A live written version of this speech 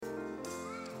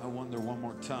wonder one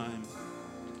more time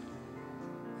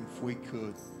if we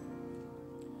could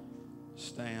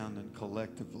stand and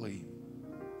collectively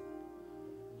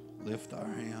lift our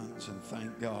hands and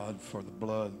thank God for the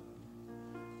blood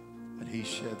that He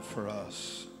shed for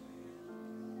us.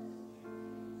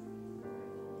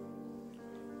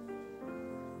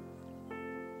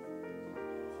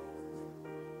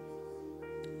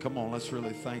 Come on, let's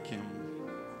really thank Him.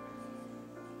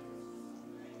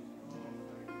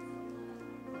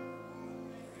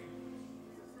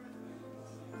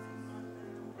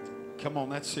 Come on,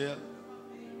 that's it.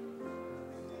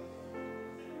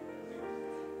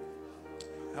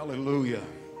 Hallelujah.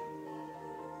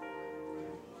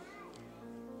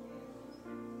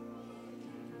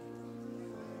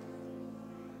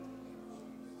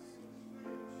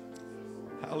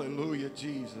 Hallelujah,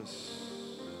 Jesus.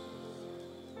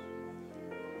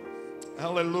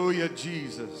 Hallelujah,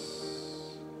 Jesus.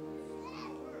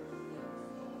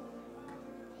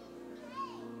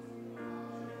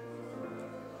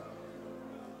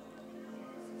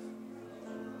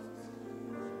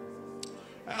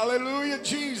 Hallelujah,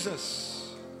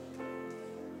 Jesus.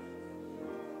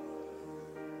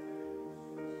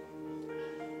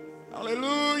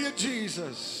 Hallelujah,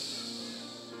 Jesus.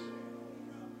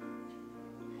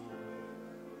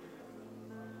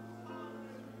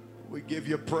 We give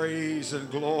you praise and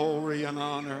glory and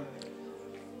honor.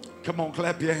 Come on,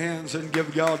 clap your hands and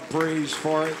give God praise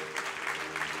for it.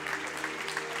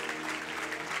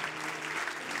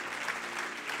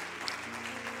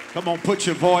 Come on, put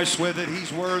your voice with it.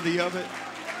 He's worthy of it.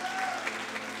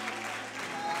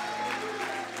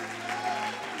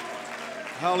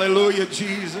 Hallelujah,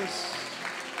 Jesus.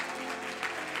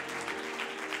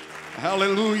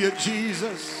 Hallelujah,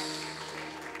 Jesus.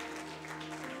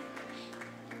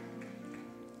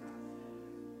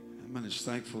 I'm just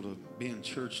thankful to be in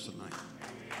church tonight.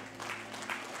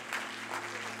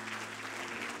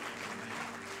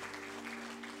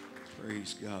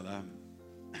 Praise God. I have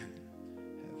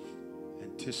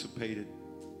anticipated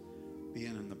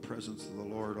being in the presence of the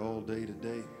Lord all day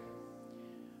today.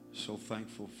 So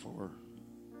thankful for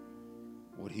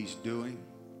what He's doing.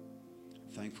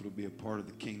 Thankful to be a part of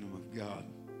the kingdom of God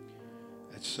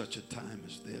at such a time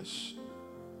as this.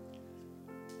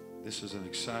 This is an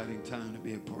exciting time to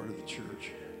be a part of the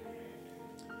church.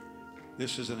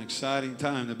 This is an exciting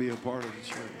time to be a part of the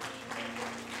church.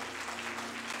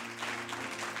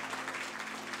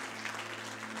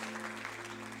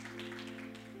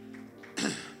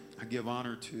 I give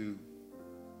honor to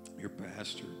your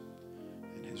pastor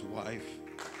and his wife.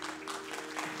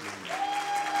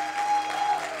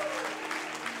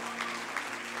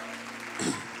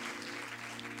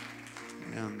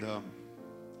 And there's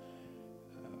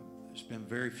been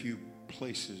very few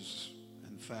places.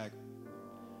 In fact,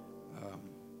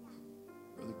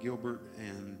 Brother Gilbert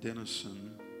and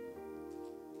Denison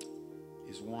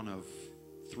is one of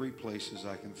 3 places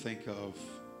I can think of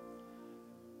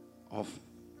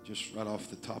just right off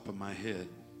the top of my head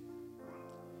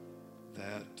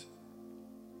that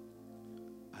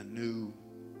I knew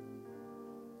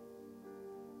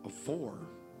before.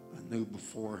 I knew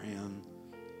beforehand,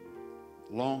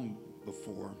 long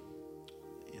before.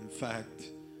 In fact,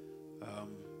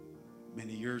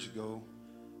 many years ago,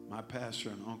 my pastor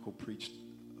and uncle preached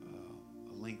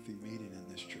a lengthy meeting in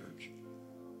this church.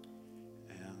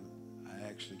 And I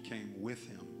actually came with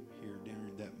him here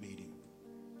during that meeting.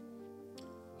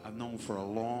 I've known for a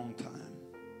long time.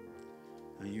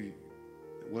 And it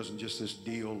wasn't just this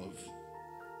deal of,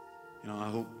 I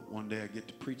hope one day I get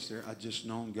to preach there. I just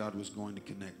known God was going to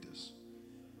connect us.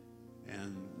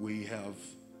 And we have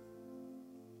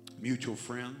mutual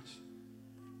friends.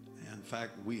 In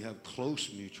fact, we have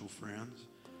close mutual friends.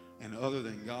 And other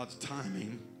than God's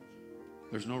timing,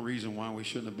 there's no reason why we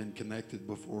shouldn't have been connected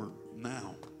before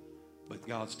now. But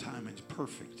God's timing's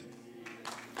perfect.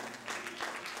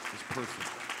 It's perfect.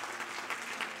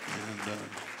 And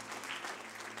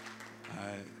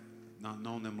I've not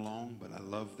known them long, but I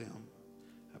love them.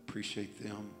 I appreciate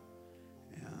them.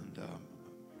 And I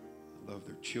love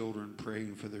their children,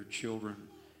 praying for their children.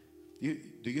 Do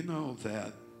you know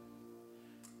that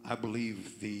I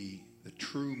believe the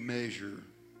true measure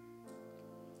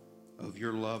of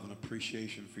your love and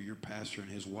appreciation for your pastor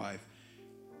and his wife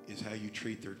is how you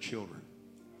treat their children.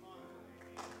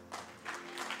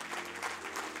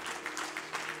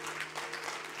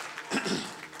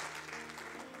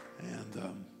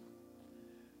 And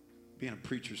being a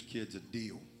preacher's kid's a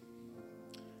deal.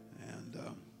 And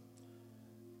I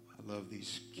love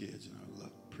these kids, and I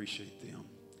appreciate them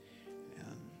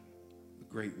and the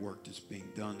great work that's being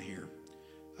done here.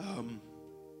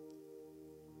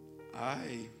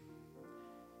 I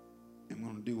am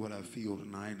going to do what I feel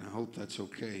tonight, and I hope that's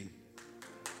okay.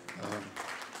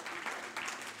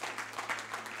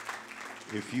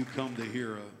 If you come to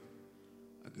hear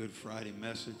a Good Friday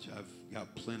message, I've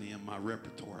got plenty in my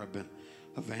repertoire. I've been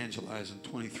evangelizing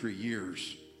 23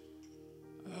 years.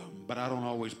 But I don't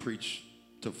always preach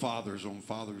to fathers on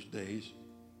Father's Days.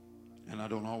 And I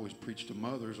don't always preach to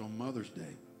mothers on Mother's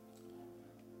Day.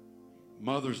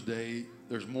 Mother's Day,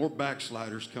 there's more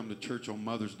backsliders come to church on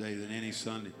Mother's Day than any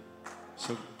Sunday.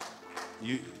 So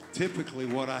typically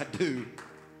what I do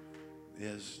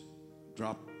is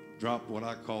drop what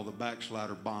I call the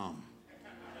backslider bomb.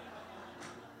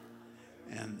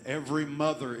 And every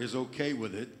mother is okay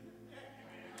with it.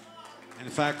 In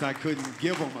fact, I couldn't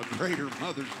give them a greater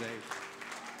Mother's Day.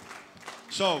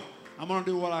 So I'm going to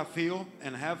do what I feel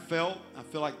and have felt. I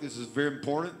feel like this is very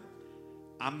important.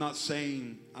 I'm not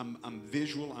saying I'm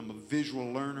visual. I'm a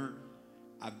visual learner.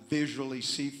 I visually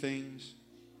see things.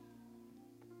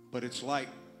 But it's like,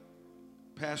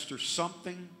 Pastor,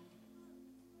 something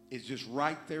is just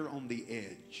right there on the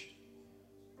edge.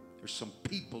 There's some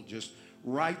people just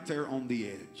right there on the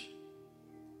edge.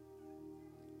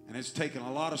 And it's taken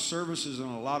a lot of services and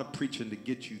a lot of preaching to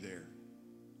get you there.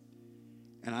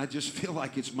 And I just feel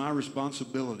like it's my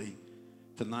responsibility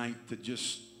tonight to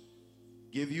just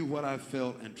give you what I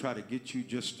felt and try to get you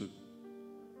just to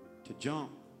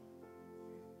jump.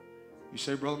 You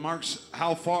say, Brother Marks,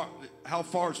 how far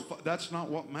is, that's not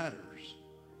what matters.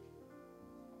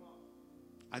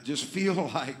 I just feel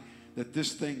like that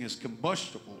this thing is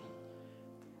combustible.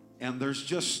 And there's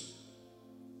just,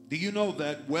 do you know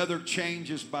that weather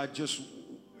changes by just,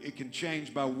 it can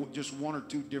change by just one or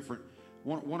two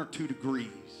degrees.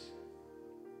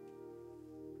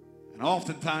 And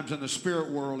oftentimes in the spirit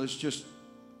world, it's just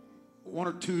 1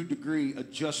 or 2 degree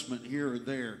adjustment here or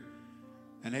there,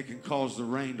 and it can cause the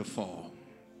rain to fall.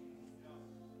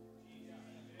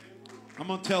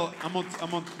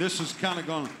 This is kind of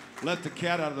going to let the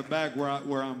cat out of the bag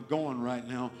where I'm going right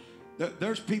now.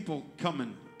 There's people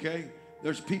coming, okay?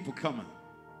 There's people coming.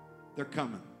 They're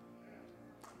coming.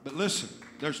 But listen,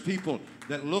 there's people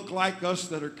that look like us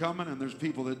that are coming, and there's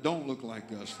people that don't look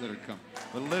like us that are coming.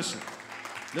 But listen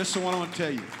what I want to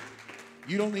tell you.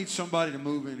 You don't need somebody to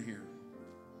move in here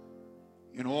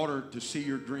in order to see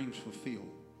your dreams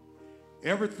fulfilled.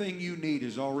 Everything you need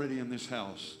is already in this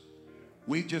house.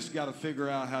 We just got to figure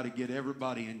out how to get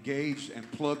everybody engaged and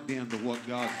plugged into what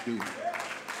God's doing.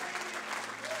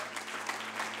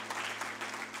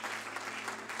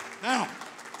 Now,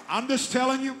 I'm just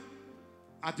telling you,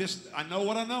 I know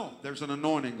what I know. There's an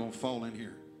anointing going to fall in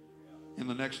here in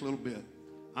the next little bit.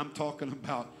 I'm talking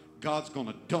about God's going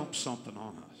to dump something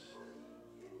on us.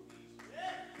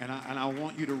 And I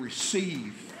want you to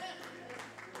receive.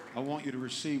 I want you to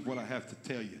receive what I have to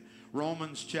tell you.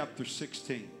 Romans chapter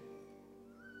 16.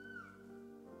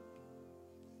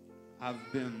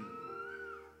 I've been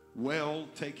well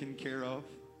taken care of.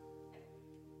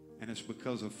 And it's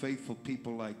because of faithful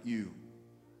people like you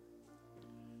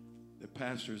that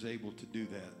pastor is able to do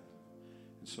that.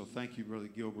 And so thank you, Brother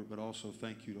Gilbert, but also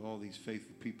thank you to all these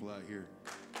faithful people out here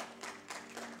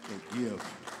that give.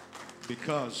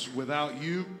 Because without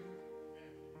you,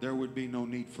 there would be no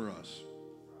need for us.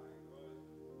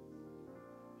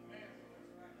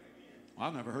 Well,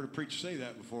 I've never heard a preacher say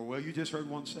that before. Well, you just heard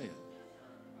one say it.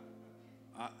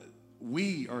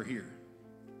 We are here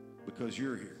because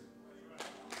you're here.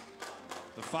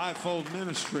 The fivefold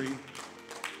ministry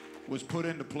was put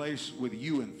into place with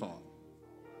you in thought.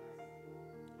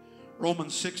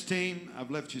 Romans 16,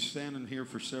 I've left you standing here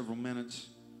for several minutes.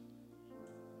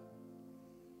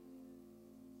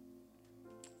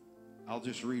 I'll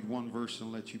just read one verse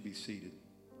and let you be seated.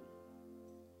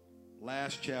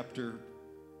 Last chapter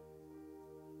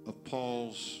of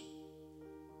Paul's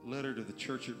letter to the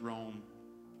church at Rome,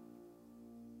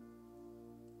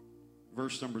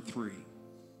 verse number 3.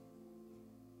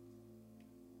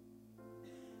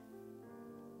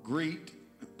 Greet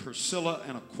Priscilla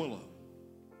and Aquila,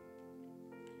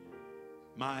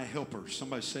 my helpers.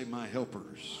 Somebody say my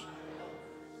helpers.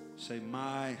 Say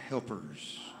my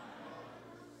helpers.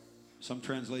 Some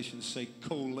translations say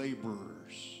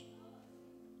co-laborers,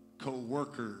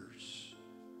 co-workers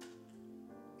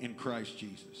in Christ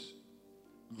Jesus.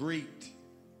 Greet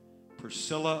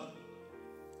Priscilla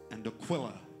and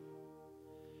Aquila,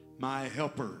 my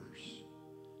helpers.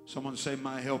 Someone say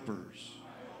my helpers.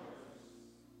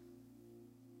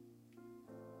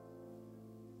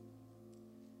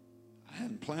 I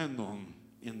hadn't planned on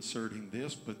inserting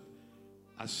this, but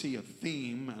I see a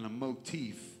theme and a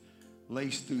motif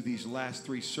laced through these last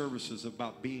 3 services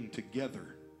about being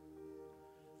together.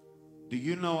 Do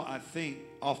you know, I think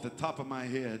off the top of my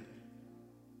head,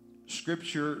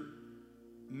 Scripture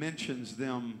mentions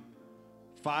them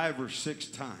 5 or 6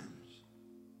 times.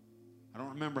 I don't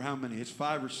remember how many. It's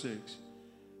 5 or 6.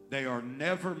 They are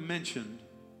never mentioned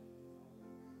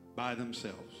by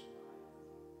themselves.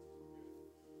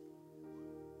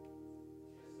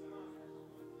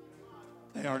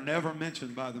 They are never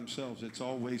mentioned by themselves. It's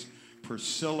always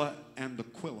Priscilla and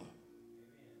Aquila.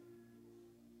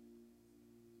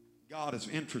 God is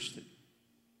interested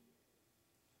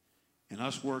in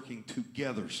us working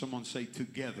together. Someone say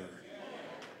together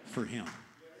for Him.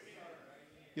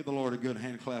 Give the Lord a good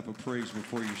hand clap of praise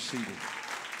before you're seated.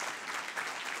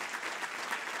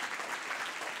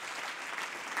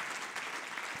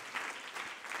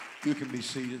 You can be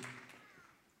seated.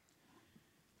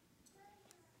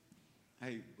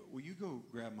 Hey, will you go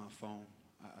grab my phone?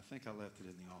 I think I left it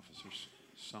in the office. There's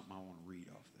something I want to read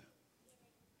off that.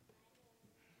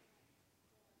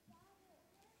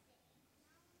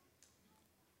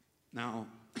 Now,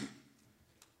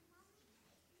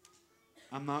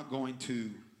 I'm not going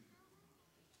to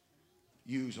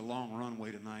use a long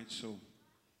runway tonight, so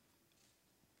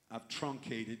I've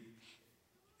truncated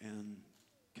and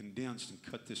condensed and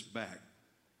cut this back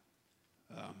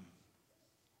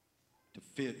to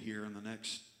fit here in the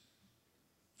next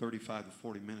 35 to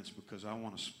 40 minutes, because I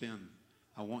want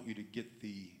you to get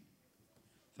the,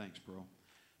 thanks bro,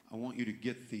 I want you to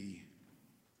get the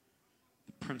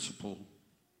principle,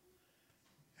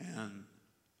 and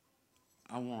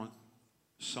I want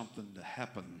something to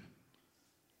happen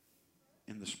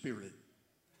in the spirit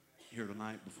here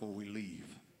tonight before we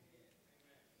leave.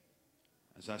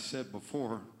 As I said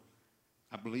before,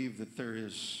 I believe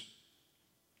there's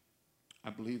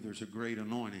a great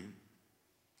anointing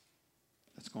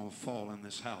that's going to fall in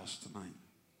this house tonight.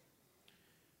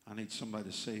 I need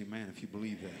somebody to say amen if you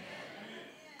believe that.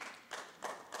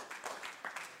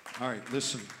 All right,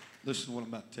 listen to what I'm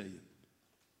about to tell you.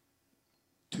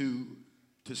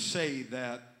 To say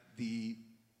that the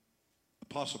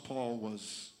Apostle Paul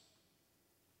was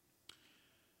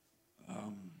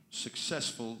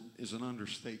successful is an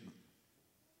understatement.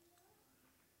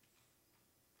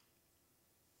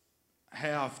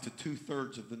 Half to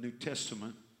 2/3 of the New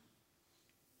Testament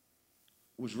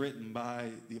was written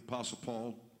by the Apostle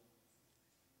Paul.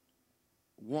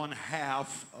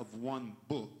 1/2 of one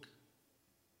book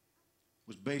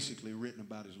was basically written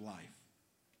about his life.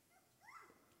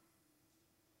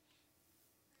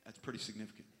 That's pretty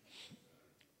significant.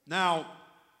 Now,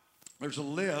 there's a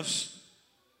list,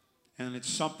 and it's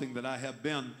something that I have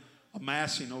been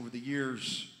amassing over the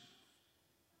years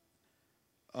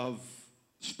of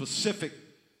specific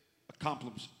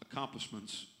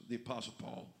accomplishments of the Apostle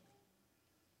Paul.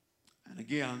 And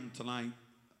again, tonight,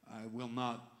 I will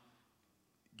not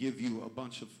give you a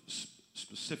bunch of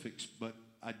specifics, but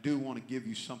I do want to give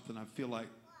you something I feel like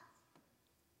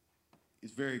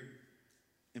is very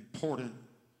important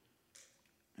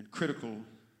and critical, and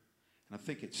I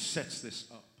think it sets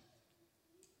this up.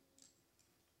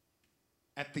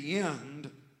 At the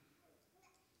end,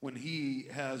 when he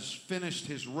has finished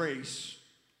his race,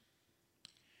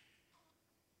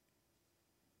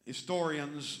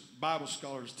 historians, Bible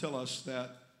scholars tell us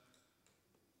that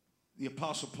the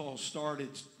Apostle Paul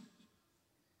started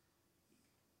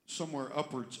somewhere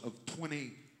upwards of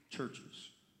 20 churches.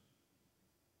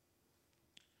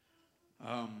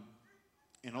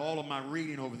 In all of my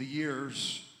reading over the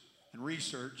years and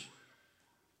research,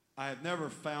 I have never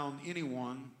found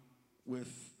anyone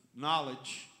with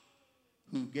knowledge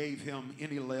who gave him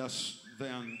any less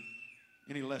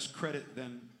credit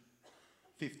than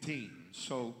 15.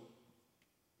 So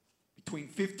between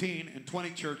 15 and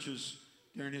 20 churches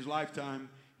during his lifetime,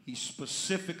 he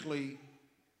specifically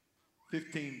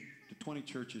 15 to 20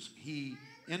 churches. He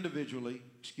individually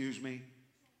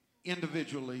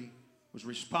was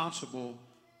responsible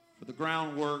for the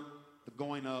groundwork, the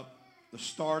going up, the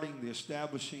starting, the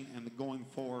establishing, and the going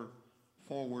forward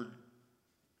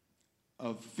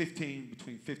of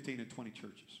between 15 and 20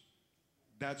 churches.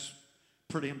 That's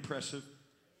pretty impressive,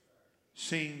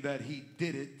 seeing that he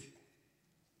did it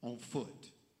on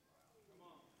foot.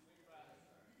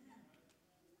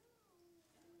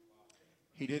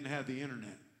 He didn't have the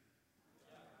internet.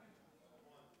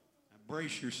 Now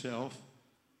brace yourself.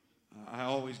 I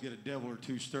always get a devil or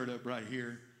two stirred up right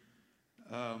here.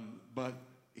 But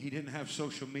he didn't have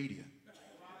social media.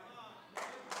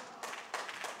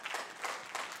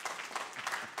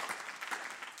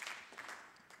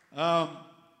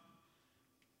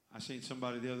 I seen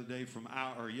somebody the other day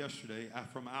yesterday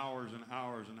from hours and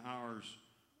hours and hours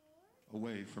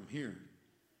away from here,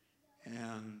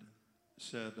 and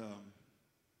said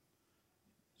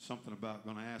something about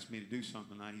going to ask me to do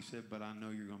something tonight. He said, but I know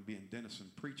you're going to be in Denison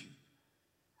preaching.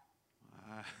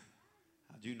 How'd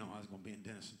you know I was going to be in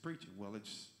Denison preaching? Well,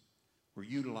 we're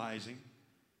utilizing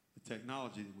the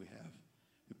technology that we have.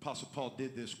 The Apostle Paul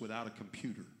did this without a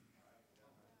computer.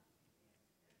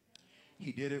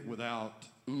 He did it without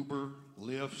Uber,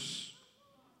 Lyfts,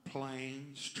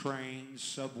 planes, trains,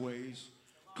 subways,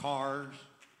 cars,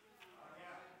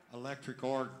 electric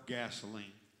or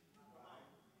gasoline.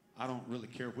 I don't really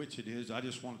care which it is. I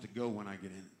just want it to go when I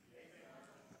get in it.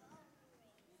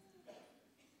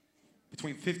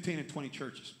 Between 15 and 20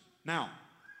 churches. Now,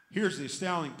 here's the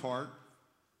astounding part.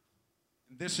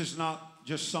 This is not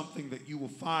just something that you will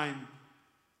find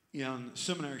in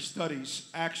seminary studies.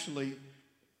 Actually,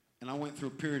 and I went through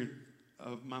a period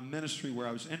of my ministry where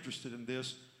I was interested in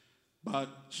this,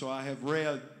 so I have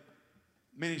read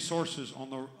many sources on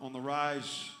the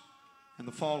rise and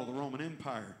the fall of the Roman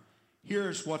Empire.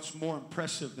 Here's what's more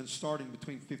impressive than starting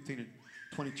between 15 and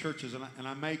 20 churches, and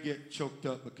I may get choked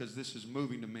up because this is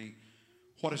moving to me.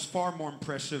 What is far more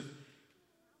impressive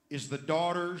is the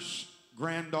daughters,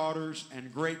 granddaughters,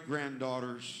 and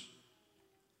great-granddaughters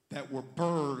that were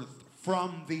birthed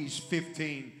from these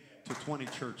 15 to 20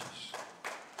 churches.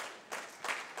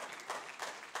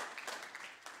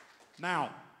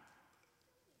 Now,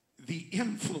 the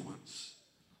influence,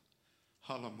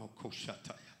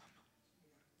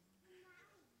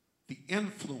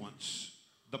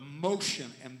 the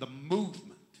motion, and the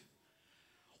movement.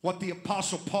 What the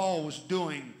Apostle Paul was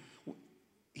doing,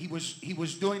 he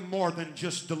was doing more than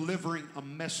just delivering a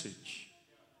message.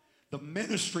 The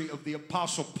ministry of the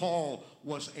Apostle Paul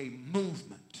was a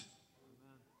movement.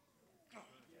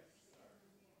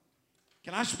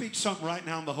 Can I speak something right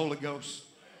now in the Holy Ghost?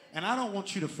 And I don't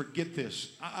want you to forget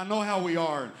this. I know how we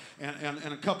are in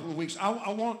a couple of weeks.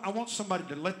 I want somebody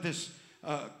to let this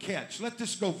catch. Let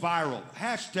this go viral.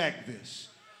 Hashtag this.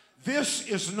 This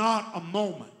is not a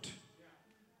moment.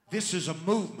 This is a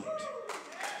movement.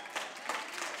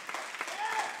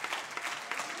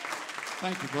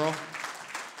 Thank you, bro.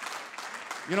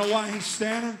 You know why he's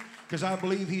standing? Because I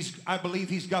believe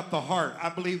he's got the heart. I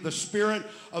believe the spirit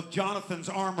of Jonathan's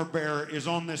armor bearer is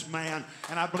on this man,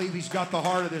 and I believe he's got the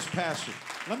heart of this pastor.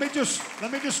 Let me just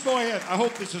go ahead. I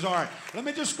hope this is all right. Let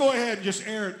me just go ahead and just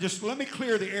air it. Just let me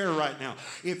clear the air right now.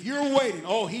 If you're waiting,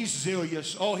 oh, he's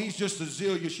zealous. Oh, he's just a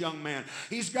zealous young man.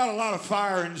 He's got a lot of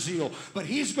fire and zeal, but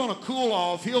he's going to cool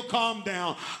off. He'll calm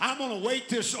down. I'm going to wait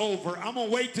this over. I'm going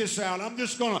to wait this out. I'm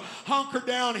just going to hunker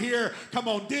down here. Come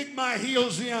on, dig my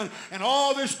heels in. And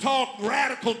all this talk,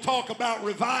 radical talk about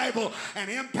revival and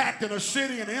impacting a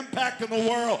city and impacting the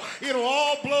world, it'll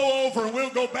all blow over and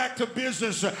we'll go back to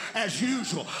business as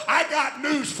usual. I got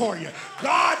news for you.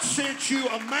 God sent you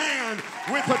a man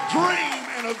with a dream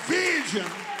and a vision,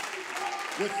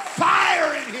 with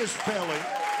fire in his belly.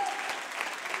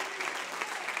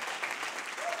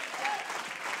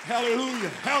 Hallelujah,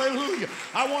 hallelujah.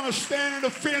 I want to stand in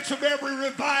defense of every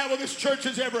revival this church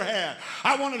has ever had.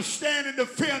 I want to stand in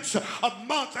defense of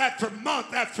month after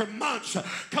month after month.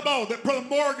 Come on, that Brother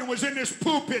Morgan was in this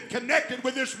pulpit connected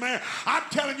with this man. I'm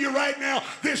telling you right now,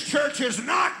 this church is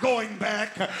not going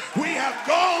back. We have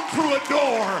gone through a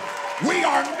door. We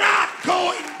are not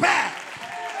going back.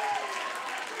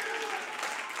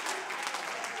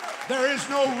 There is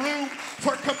no room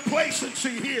for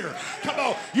complacency here. Come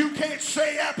on, you can't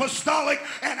say apostolic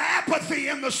and apathy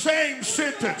in the same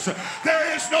sentence.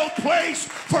 There is no place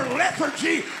for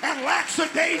lethargy and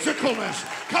lackadaisicalness.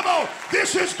 Come on,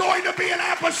 this is going to be an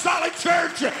apostolic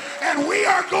church, and we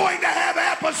are going to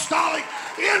have apostolic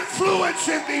influence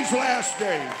in these last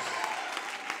days.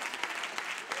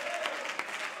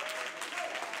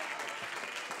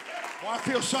 I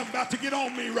feel something about to get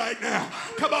on me right now.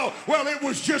 Come on. Well, it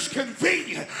was just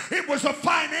convenient. It was a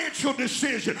financial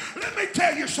decision. Let me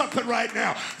tell you something right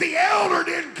now. The elder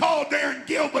didn't call Darren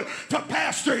Gilbert to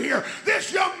pastor here.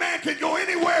 This young man can go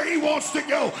anywhere he wants to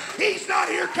go. He's not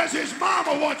here because his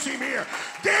mama wants him here.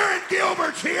 Darren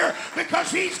Gilbert's here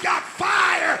because he's got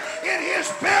fire in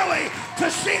his belly to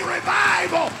see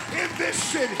revival in this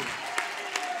city.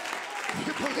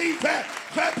 You believe that?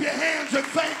 Clap your hands and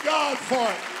thank God for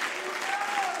it.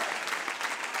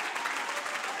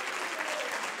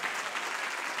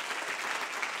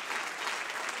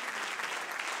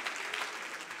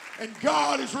 And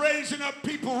God is raising up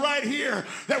people right here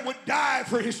that would die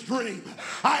for his dream.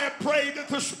 I have prayed that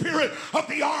the spirit of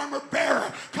the armor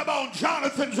bearer, come on,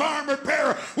 Jonathan's armor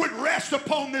bearer, would rest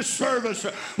upon this service.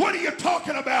 What are you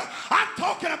talking about? I'm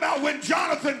talking about when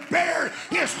Jonathan bared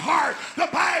his heart. The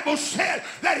Bible said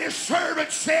that his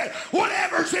servant said,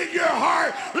 whatever's in your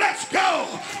heart, let's go.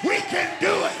 We can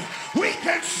do it. We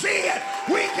can see it.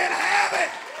 We can have it.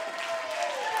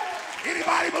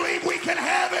 Anybody believe we can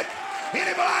have it?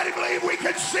 Anybody believe we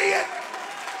can see it?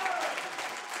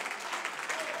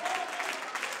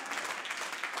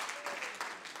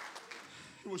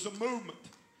 It was a movement.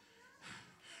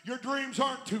 Your dreams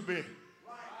aren't too big.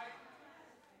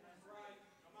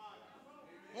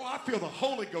 Oh, I feel the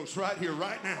Holy Ghost right here,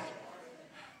 right now.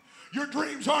 Your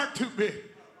dreams aren't too big.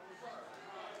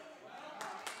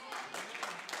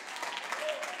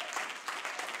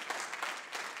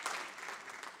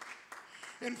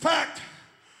 In fact,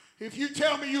 if you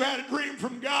tell me you had a dream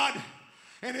from God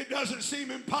and it doesn't seem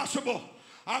impossible,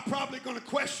 I'm probably going to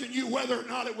question you whether or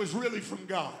not it was really from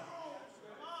God.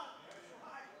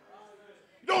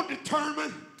 Don't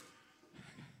determine.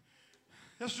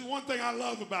 This is one thing I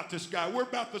love about this guy. We're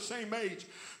about the same age,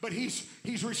 but he's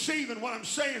receiving what I'm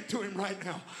saying to him right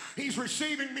now. He's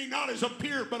receiving me not as a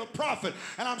peer, but a prophet,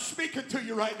 and I'm speaking to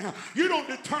you right now. You don't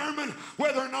determine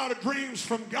whether or not a dream's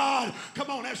from God.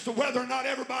 Come on, as to whether or not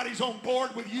everybody's on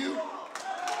board with you.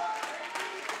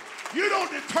 You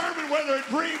don't determine whether a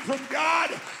dream from God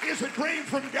is a dream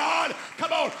from God.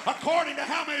 Come on, according to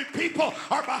how many people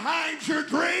are behind your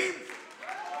dream.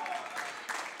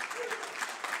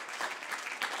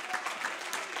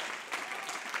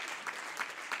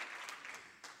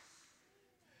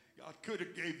 Could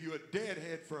have gave you a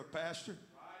deadhead for a pastor.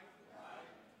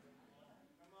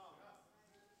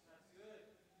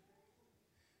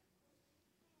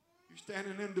 You're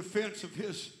standing in defense of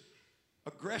his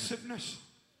aggressiveness?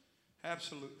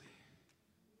 Absolutely.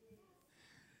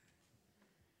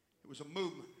 It was a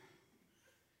movement.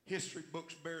 History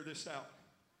books bear this out.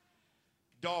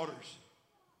 Daughters,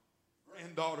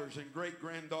 granddaughters, and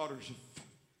great-granddaughters of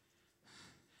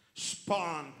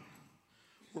spawn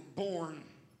were born,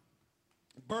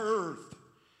 birthed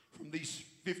from these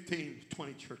 15,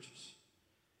 20 churches.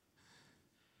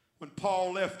 When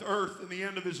Paul left earth in the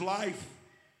end of his life,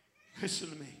 listen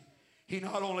to me, he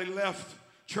not only left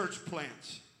church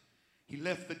plants, he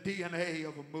left the DNA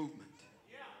of a movement.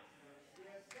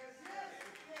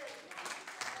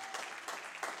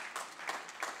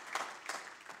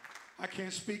 I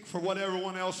can't speak for what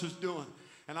everyone else is doing,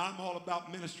 and I'm all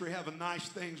about ministry having nice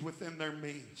things within their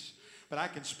means. But I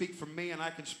can speak for me, and I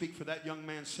can speak for that young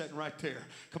man sitting right there.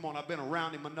 Come on, I've been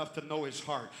around him enough to know his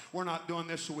heart. We're not doing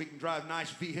this so we can drive nice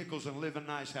vehicles and live in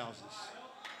nice houses.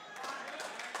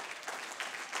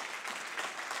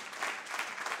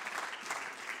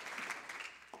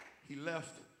 He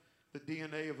left the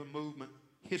DNA of a movement.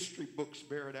 History books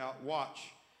bear it out. Watch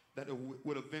that it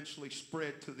would eventually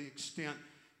spread to the extent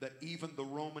that even the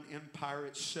Roman Empire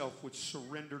itself would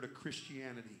surrender to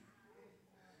Christianity.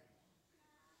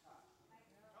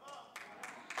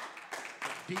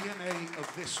 DNA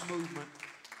of this movement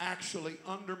actually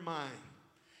undermined,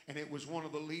 and it was one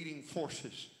of the leading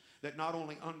forces that not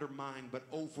only undermined but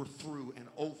overthrew and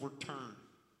overturned.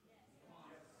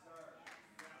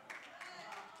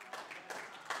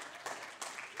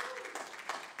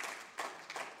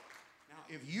 Now,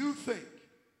 if you think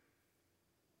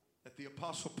that the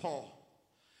Apostle Paul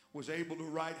was able to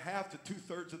write half to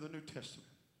two-thirds of the New Testament,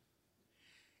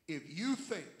 if you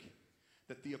think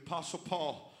that the Apostle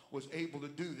Paul was able to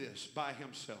do this by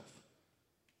himself,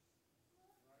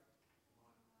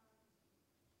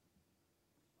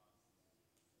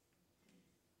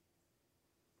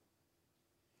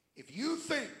 if you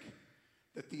think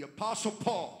that the Apostle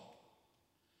Paul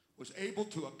was able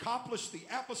to accomplish the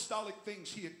apostolic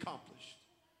things he accomplished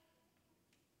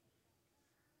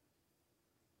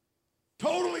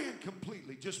totally and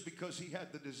completely just because he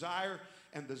had the desire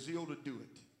and the zeal to do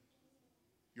it,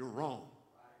 you're wrong.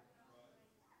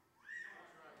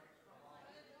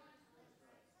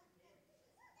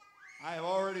 I have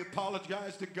already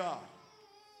apologized to God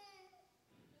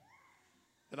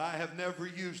that I have never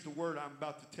used the word I'm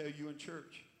about to tell you in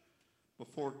church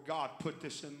before God put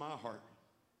this in my heart.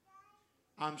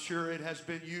 I'm sure it has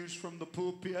been used from the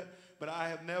pulpit, but I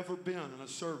have never been in a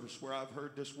service where I've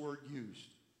heard this word used.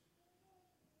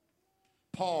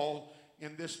 Paul,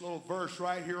 in this little verse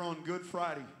right here on Good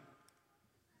Friday,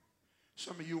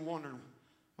 some of you wondering,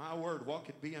 my word, what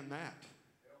could be in that?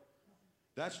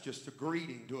 That's just a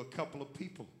greeting to a couple of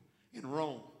people in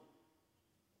Rome.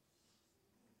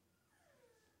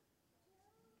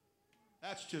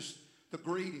 That's just the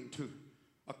greeting to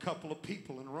a couple of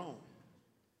people in Rome.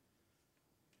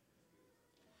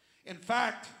 In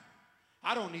fact,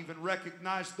 I don't even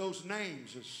recognize those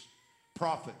names as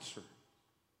prophets or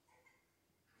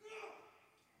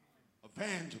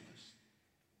evangelists.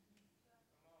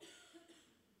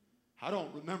 I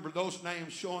don't remember those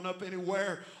names showing up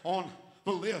anywhere on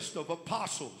the list of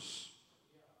apostles.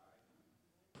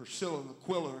 Priscilla and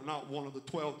Aquila are not one of the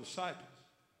 12 disciples.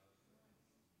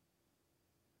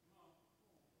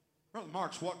 Brother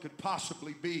Marks, what could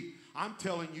possibly be? I'm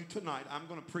telling you tonight, I'm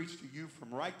going to preach to you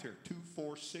from right there, 2,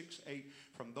 4, 6, 8,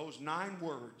 from those 9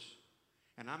 words,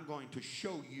 and I'm going to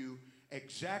show you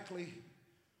exactly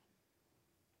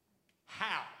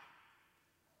how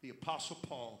the Apostle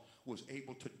Paul was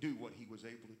able to do what he was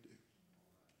able to do.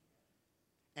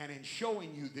 And in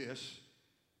showing you this,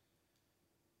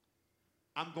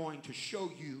 I'm going to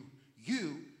show you,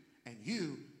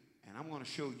 and I'm going to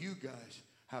show you guys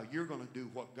how you're going to do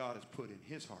what God has put in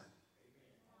his heart.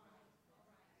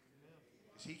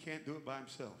 Because he can't do it by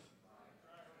himself.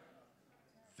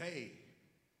 They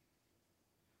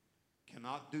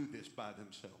cannot do this by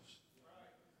themselves.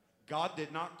 God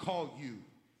did not call you.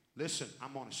 Listen,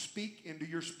 I'm going to speak into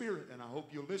your spirit, and I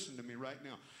hope you'll listen to me right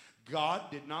now. God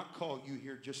did not call you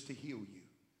here just to heal you.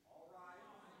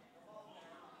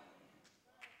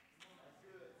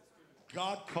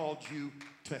 God called you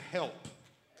to help.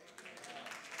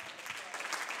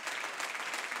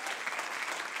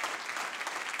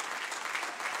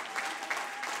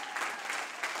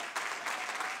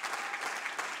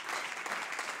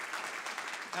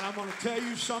 And I'm going to tell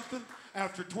you something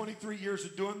after 23 years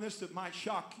of doing this that might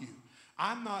shock you.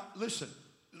 I'm not, listen,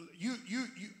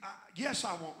 yes,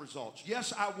 I want results.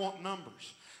 Yes, I want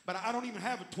numbers. But I don't even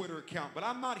have a Twitter account. But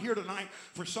I'm not here tonight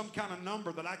for some kind of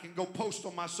number that I can go post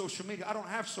on my social media. I don't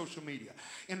have social media.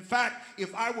 In fact,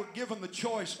 if I were given the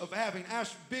choice of having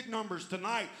asked big numbers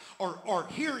tonight or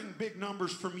hearing big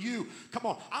numbers from you, come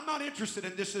on, I'm not interested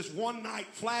in this as one night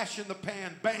flash in the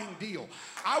pan, bang deal.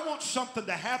 I want something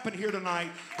to happen here tonight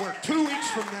where 2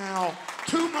 weeks from now,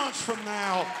 2 months from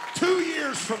now, 2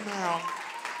 years from now,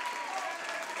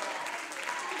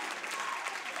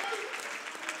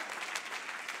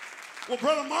 well,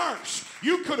 Brother Marks,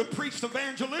 you could have preached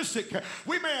evangelistic.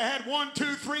 We may have had 1,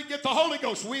 2, 3 get the Holy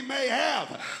Ghost. We may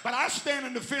have. But I stand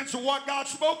in defense of what God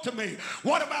spoke to me.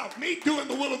 What about me doing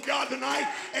the will of God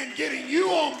tonight and getting you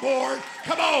on board?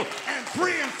 Come on. And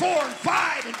 3 and 4 and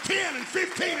 5 and 10 and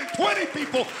 15 and 20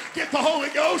 people get the Holy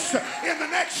Ghost in the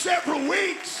next several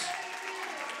weeks.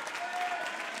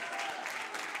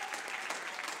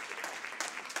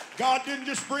 God didn't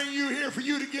just bring you here for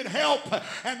you to get help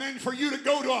and then for you to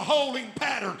go to a holding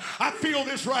pattern. I feel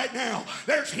this right now.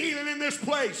 There's healing in this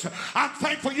place. I'm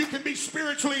thankful you can be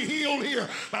spiritually healed here.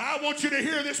 But I want you to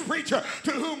hear this preacher.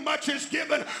 To whom much is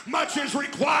given, much is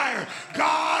required.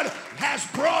 God has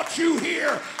brought you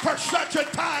here for such a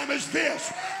time as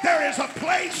this. There is a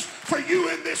place for you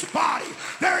in this body.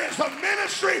 There is a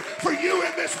ministry for you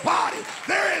in this body.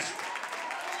 There is...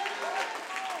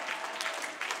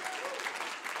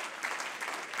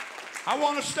 I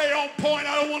want to stay on point.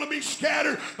 I don't want to be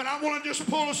scattered, but I want to just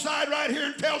pull aside right here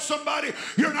and tell somebody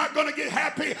you're not going to get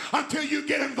happy until you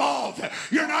get involved.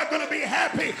 You're not going to be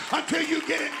happy until you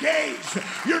get engaged.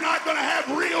 You're not going to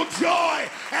have real joy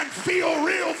and feel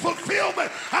real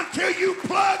fulfillment until you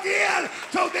plug in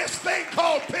to this thing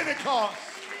called Pentecost.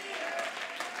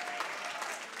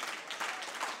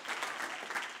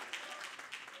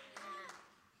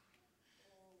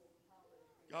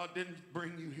 God didn't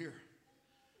bring you here.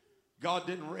 God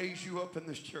didn't raise you up in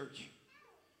this church.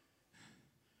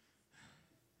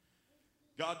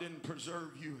 God didn't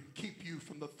preserve you and keep you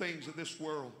from the things of this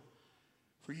world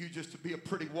for you just to be a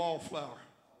pretty wallflower.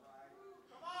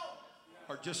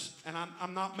 Or just, and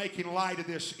I'm not making light of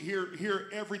this. Hear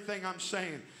everything I'm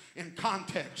saying in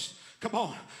context. Come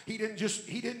on. He didn't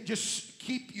just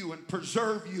keep you and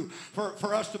preserve you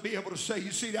for us to be able to say,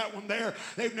 you see that one there?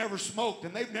 They've never smoked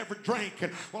and they've never drank.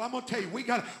 And well, I'm going to tell you, we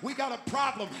got a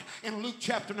problem in Luke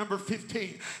chapter number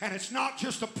 15. And it's not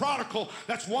just a prodigal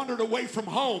that's wandered away from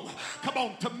home. Come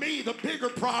on, to me, the bigger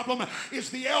problem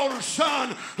is the elder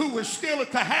son who was still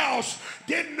at the house,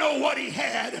 didn't know what he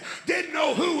had, didn't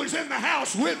know who was in the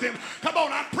house with him. Come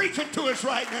on, I'm preaching to us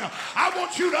right now. I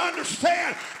want you to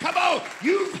understand, come on,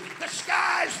 the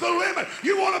sky's the limit.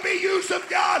 You want to be used of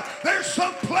God? There's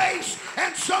some place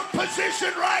and some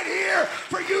position right here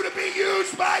for you to be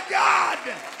used by God.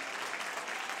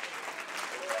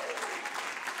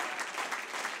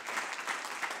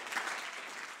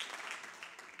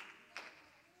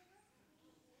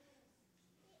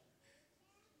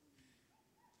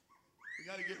 We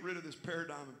got to get rid of this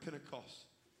paradigm of Pentecost.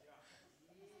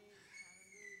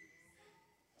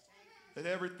 That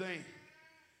everything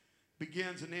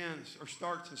begins and ends, or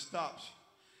starts and stops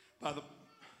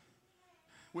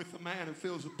with the man who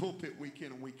fills the pulpit week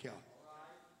in and week out.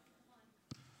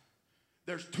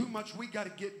 There's too much we got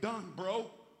to get done, bro.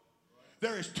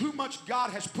 There is too much God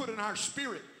has put in our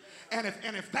spirit. And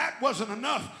if that wasn't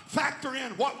enough, factor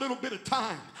in what little bit of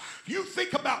time. You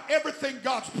think about everything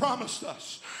God's promised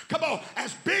us. Come on,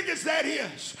 as big as that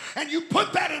is, and you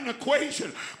put that in an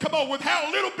equation, come on, with how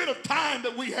little bit of time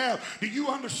that we have, do you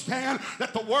understand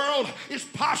that the world is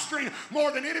posturing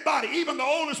more than anybody? Even the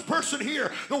oldest person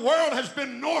here, the world has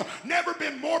never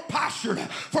been more postured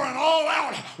for an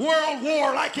all-out world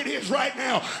war like it is right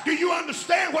now. Do you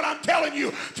understand what I'm telling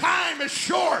you? Time is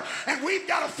short, and we've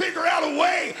got to figure out a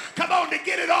way, come on, to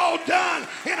get it all done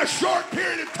in a short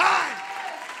period of time.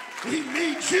 We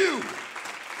need you.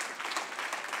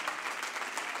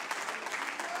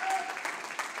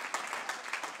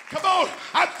 Come on,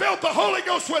 I felt the Holy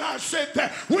Ghost when I said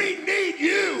that. We need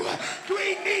you.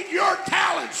 We need your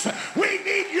talents. We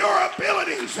need your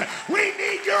abilities. We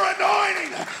need your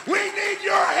anointing. We need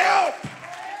your help.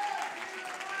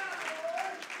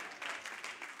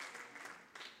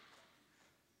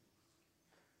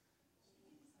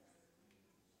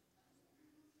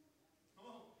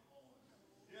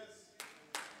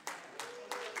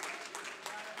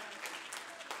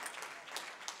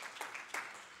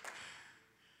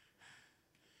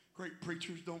 Great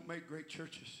preachers don't make great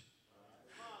churches.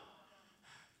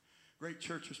 Great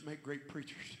churches make great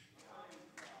preachers.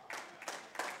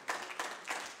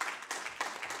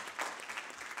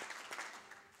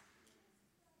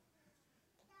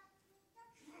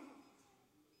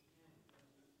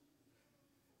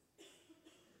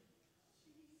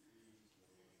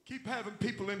 Keep having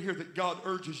people in here that God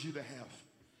urges you to have.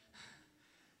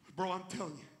 Bro, I'm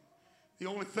telling you, the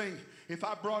only thing, if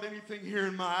I brought anything here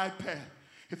in my iPad,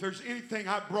 if there's anything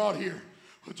I brought here,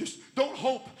 well, just don't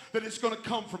hope that it's going to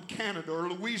come from Canada or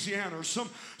Louisiana or some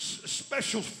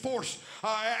special force.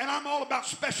 And I'm all about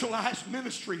specialized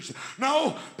ministries.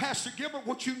 No, Pastor Gilbert,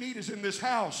 what you need is in this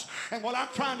house. And what I'm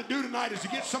trying to do tonight is to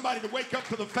get somebody to wake up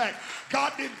to the fact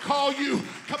God didn't call you.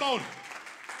 Come on.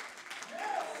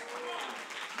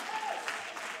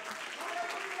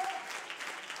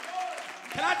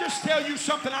 Can I just tell you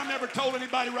something I've never told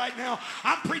anybody right now?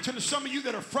 I'm preaching to some of you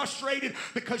that are frustrated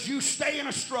because you stay in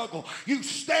a struggle. You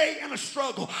stay in a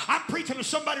struggle. I'm preaching to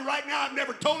somebody right now. I've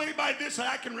never told anybody this that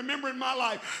I can remember in my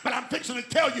life, but I'm fixing to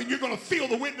tell you, and you're going to feel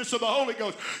the witness of the Holy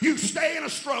Ghost. You stay in a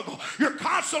struggle. You're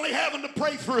constantly having to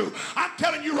pray through. I'm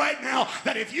telling you right now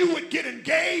that if you would get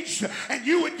engaged and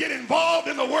you would get involved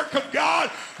in the work of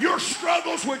God, your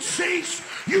struggles would cease.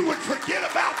 You would forget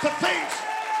about the things.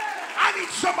 I need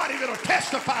somebody that'll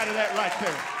testify to that right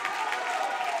there.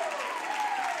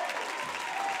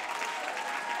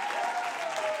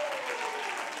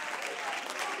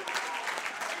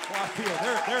 Well, I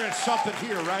feel there is something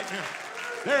here right now.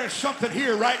 There is something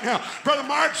here right now. Brother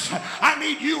Marks, I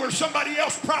need you or somebody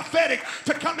else prophetic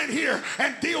to come in here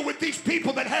and deal with these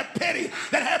people that have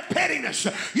pettiness.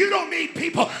 You don't need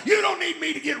people. You don't need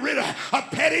me to get rid of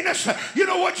pettiness. You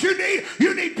know what you need?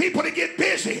 You need people to get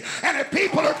busy. And if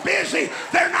people are busy,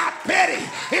 they're not petty.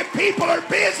 If people are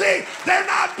busy, they're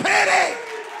not petty.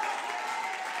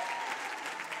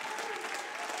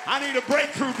 I need a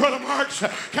breakthrough, Brother Marks.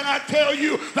 Can I tell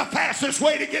you the fastest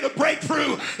way to get a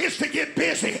breakthrough is to get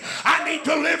busy. I need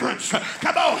deliverance.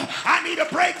 Come on. I need a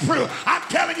breakthrough. I'm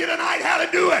telling you tonight how to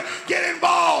do it. Get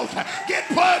involved. Get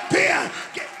plugged in.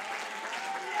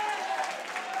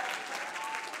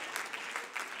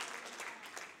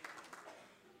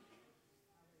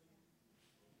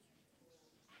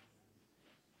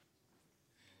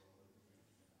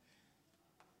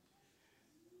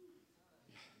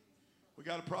 We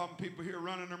got a problem, people here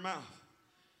running their mouth.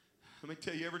 Let me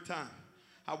tell you, every time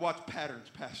I watch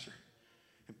patterns, Pastor,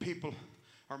 and people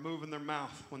are moving their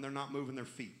mouth when they're not moving their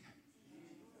feet.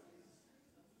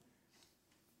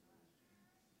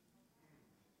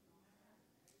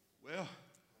 Well,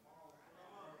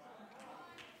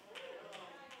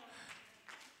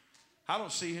 I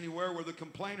don't see anywhere where the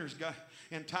complainers got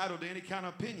entitled to any kind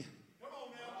of opinion.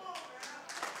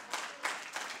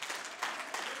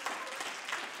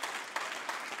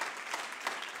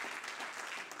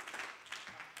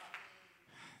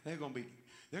 They're going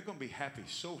to be happy,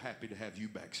 so happy to have you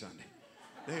back Sunday.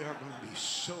 They are going to be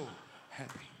so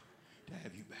happy to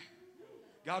have you back.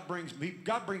 God brings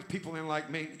people in like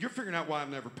me. You're figuring out why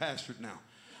I've never pastored now.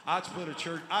 I'd split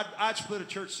a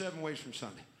church 7 ways from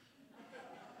Sunday.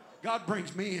 God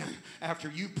brings me in after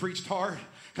you preached hard.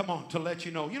 Come on, to let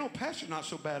you know, pastor's not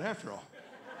so bad after all.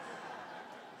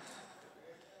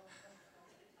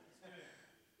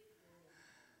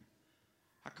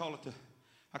 I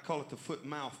I call it the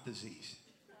foot-mouth disease.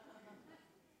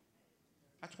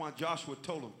 That's why Joshua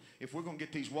told them, if we're going to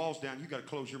get these walls down, you got to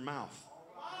close your mouth.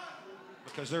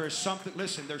 Because there is something,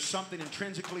 listen, there's something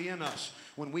intrinsically in us.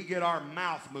 When we get our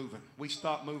mouth moving, we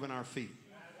stop moving our feet.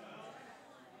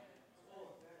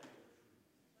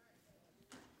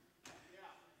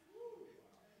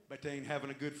 Bet they ain't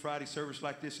having a Good Friday service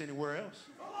like this anywhere else.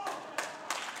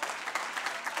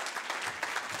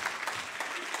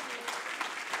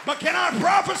 But can I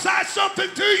prophesy something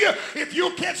to you? If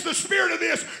you'll catch the spirit of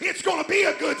this, it's going to be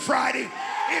a Good Friday.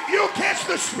 If you'll catch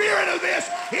the spirit of this,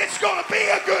 it's going to be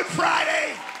a Good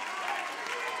Friday.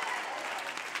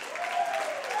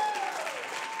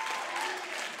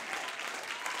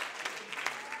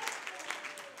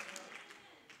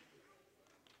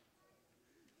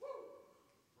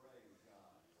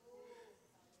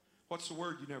 What's the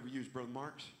word you never use, Brother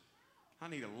Marks? I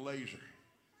need a laser.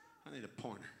 I need a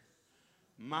pointer.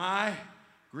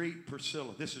 Greet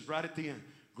Priscilla. This is right at the end.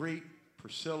 Greet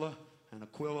Priscilla and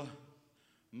Aquila,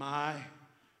 my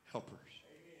helpers.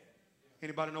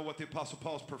 Anybody know what the Apostle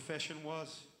Paul's profession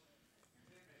was?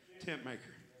 Tent maker.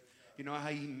 You know how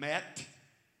he met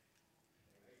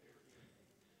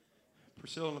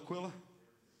Priscilla and Aquila?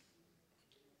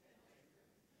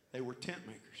 They were tent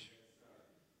makers.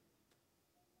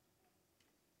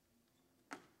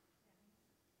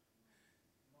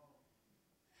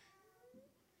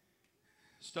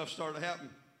 Stuff started to happen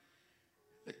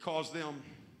that caused them,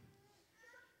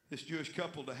 this Jewish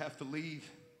couple, to have to leave.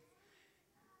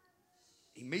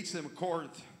 He meets them at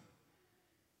Corinth.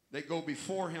 They go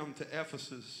before him to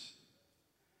Ephesus.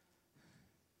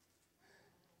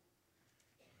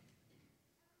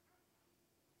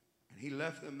 And he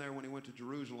left them there when he went to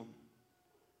Jerusalem.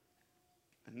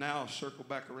 And now circle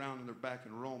back around and they're back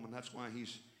in Rome. And that's why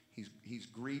he's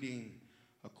greeting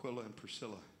Aquila and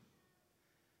Priscilla.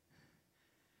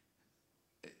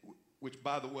 Which,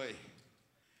 by the way,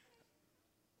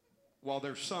 while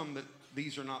there's some that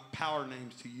these are not power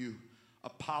names to you,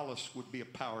 Apollos would be a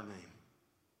power name.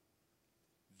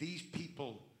 These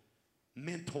people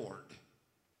mentored,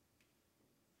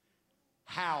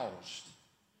 housed,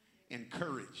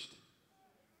 encouraged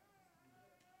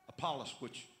Apollos,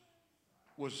 which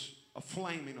was a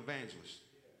flaming evangelist.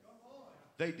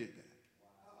 They did that.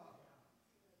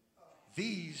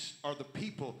 These are the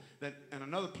people that, in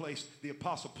another place, the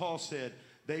Apostle Paul said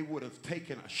they would have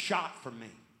taken a shot from me.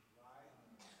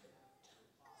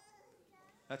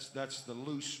 That's the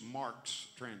loose Mark's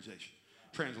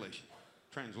transliteration.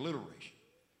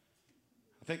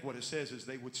 I think what it says is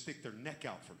they would stick their neck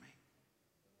out for me.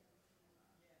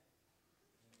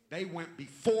 They went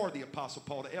before the Apostle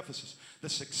Paul to Ephesus. The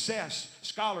success,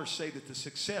 scholars say that the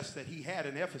success that he had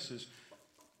in Ephesus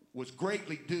was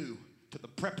greatly due to the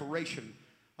preparation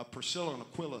of Priscilla and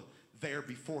Aquila there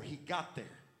before he got there.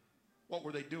 What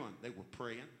were they doing? They were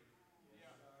praying.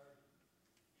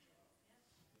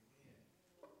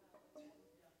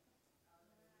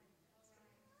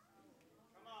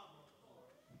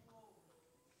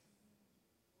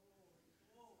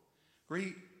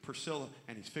 Greet Priscilla,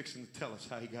 and he's fixing to tell us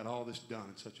how he got all this done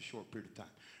in such a short period of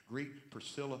time. Greet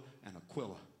Priscilla and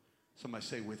Aquila. Somebody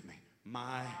say with me,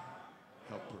 my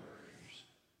helpers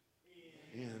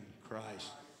in Christ.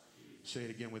 Say it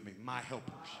again with me. My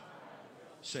helpers.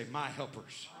 Say my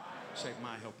helpers. Say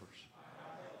my helpers.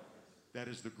 That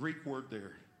is the Greek word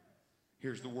there.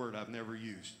 Here's the word I've never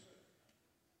used.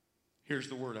 Here's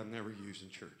the word I've never used in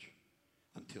church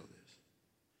until this.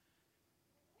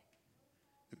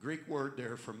 The Greek word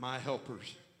there for my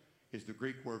helpers is the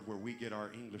Greek word where we get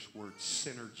our English word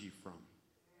synergy from.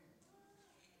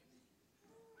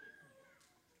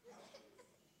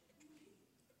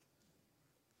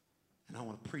 And I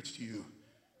want to preach to you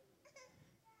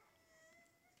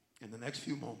in the next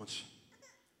few moments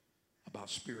about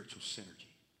spiritual synergy.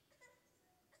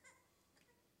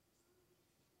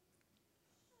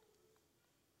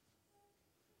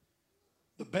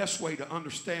 The best way to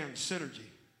understand synergy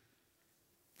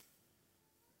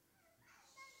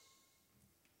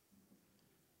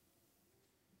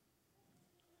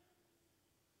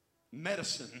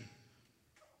medicine.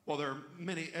 Well, there are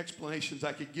many explanations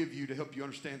I could give you to help you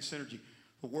understand synergy.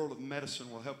 The world of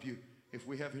medicine will help you. If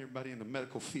we have anybody in the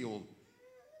medical field,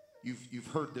 you've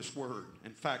heard this word.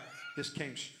 In fact, this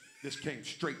came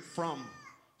straight from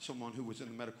someone who was in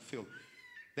the medical field.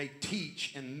 They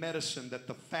teach in medicine that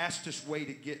the fastest way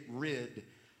to get rid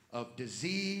of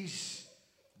disease,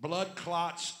 blood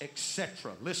clots,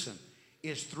 etc., listen,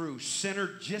 is through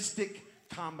synergistic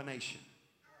combination.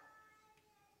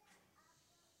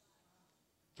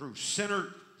 Through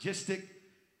synergistic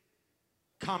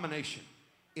combination.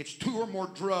 It's two or more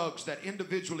drugs that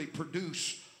individually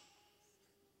produce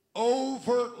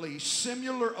overtly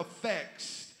similar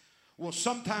effects will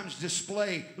sometimes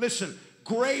display, listen,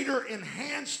 greater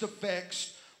enhanced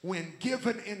effects when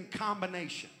given in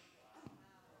combination.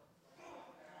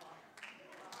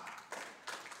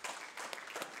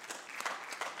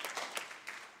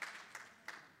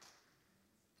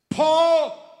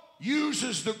 Paul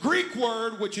uses the Greek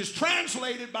word, which is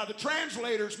translated by the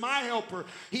translators, my helper.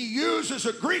 He uses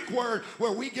a Greek word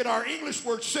where we get our English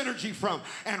word synergy from.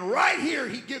 And right here,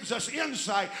 he gives us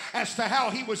insight as to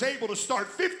how he was able to start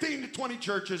 15 to 20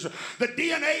 churches, the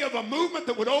DNA of a movement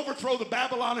that would overthrow the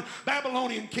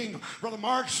Babylonian kingdom. Brother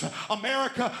Marks,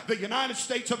 America, the United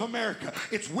States of America,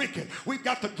 it's wicked. We've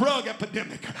got the drug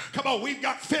epidemic. Come on, we've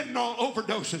got fentanyl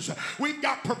overdoses. We've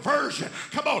got perversion.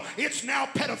 Come on, it's now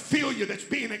pedophilia that's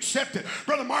being accepted.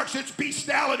 Brother Marks, it's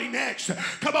bestiality next.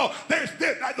 Come on,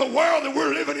 the world that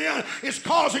we're living in is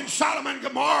causing Sodom and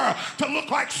Gomorrah to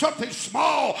look like something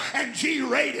small and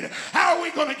G-rated. How are we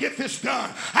going to get this done?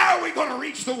 How are we going to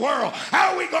reach the world?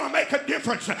 How are we going to make a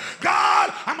difference?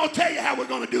 God, I'm going to tell you how we're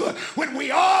going to do it. When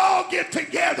we all get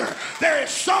together, there is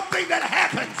something that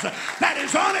happens that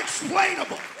is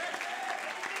unexplainable.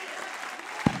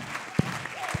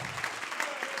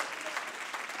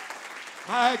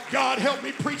 My God, help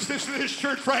me preach this to this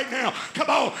church right now. Come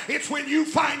on, it's when you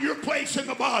find your place in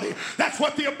the body. That's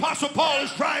what the Apostle Paul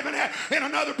is driving at in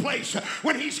another place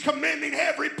when he's commending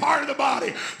every part of the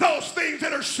body. Those things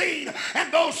that are seen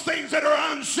and those things that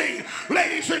are unseen.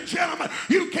 Ladies and gentlemen,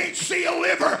 you can't see a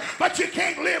liver, but you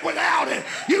can't live without it.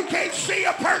 You can't see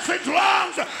a person's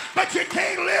lungs, but you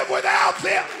can't live without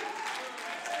them.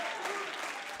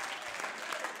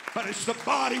 But it's the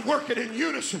body working in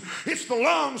unison. It's the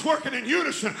lungs working in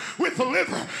unison with the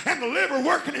liver, and the liver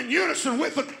working in unison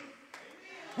with the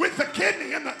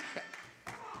kidney and the helpers.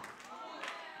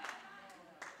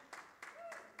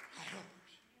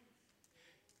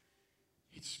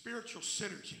 It's spiritual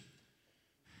synergy.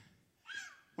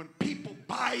 When people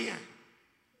buy in,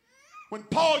 when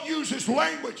Paul uses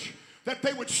language that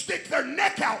they would stick their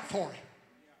neck out for him.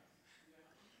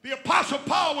 The Apostle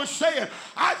Paul was saying,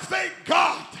 I thank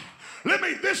God.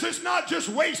 This is not just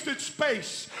wasted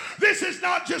space. This is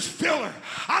not just filler.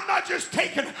 I'm not just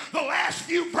taking the last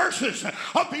few verses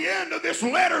of the end of this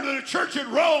letter to the church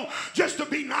in Rome just to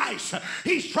be nice.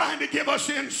 He's trying to give us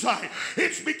insight.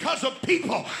 It's because of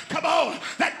people, come on,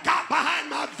 that got behind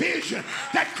my vision,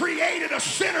 that created a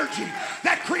synergy,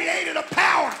 that created a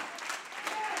power.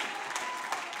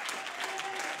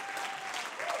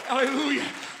 Hallelujah.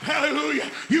 Hallelujah.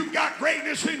 You've got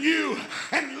greatness in you,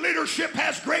 and leadership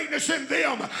has greatness in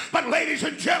them. But ladies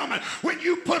and gentlemen, when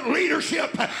you put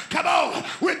leadership, come on,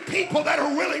 with people that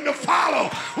are willing to follow,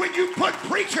 when you put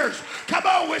preachers, come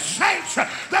on, with saints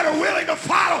that are willing to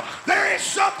follow, there is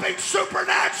something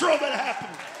supernatural that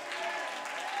happens.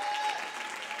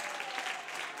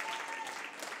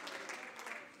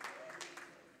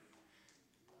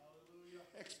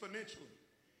 Exponentially.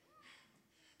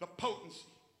 The potency.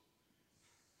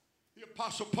 The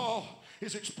Apostle Paul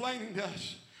is explaining to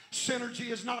us, synergy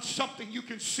is not something you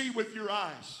can see with your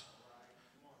eyes.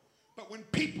 But when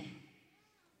people,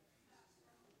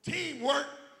 teamwork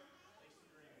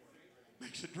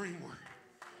makes a dream work.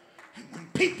 And when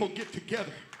people get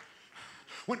together,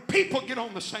 when people get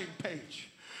on the same page,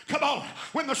 come on,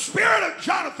 when the spirit of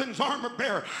Jonathan's armor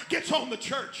bearer gets on the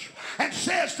church and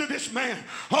says to this man,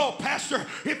 oh, pastor,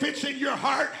 if it's in your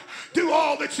heart, do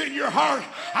all that's in your heart.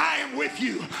 I am with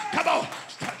you. Come on,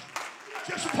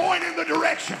 just point in the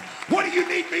direction. What do you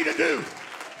need me to do?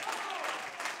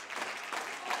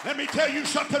 Let me tell you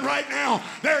something right now.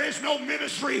 There is no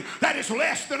ministry that is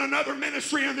less than another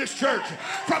ministry in this church.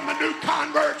 From the new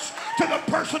converts to the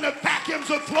person that vacuums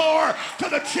the floor to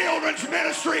the children's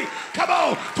ministry. Come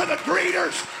on, to the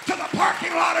greeters, to the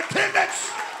parking lot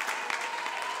attendants.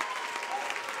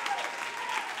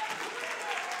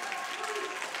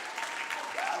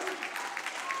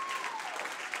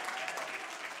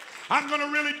 I'm going to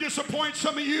really disappoint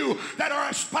some of you that are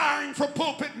aspiring for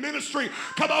pulpit ministry.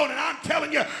 Come on, and I'm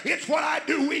telling you, it's what I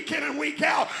do week in and week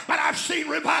out. But I've seen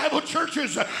revival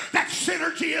churches that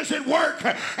synergy is at work,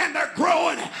 and they're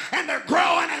growing, and they're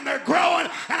growing, and they're growing.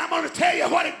 And I'm going to tell you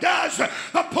what it does.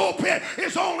 The pulpit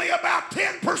is only about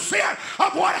 10%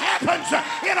 of what happens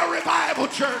in a revival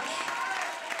church.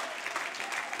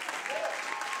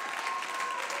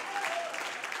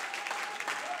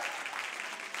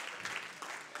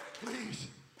 Please,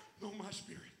 know my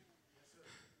spirit.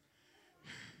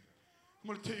 I'm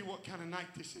going to tell you what kind of night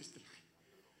this is tonight.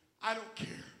 I don't care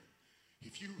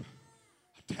if you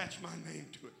attach my name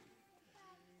to it.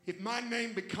 If my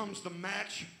name becomes the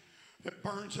match that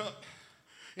burns up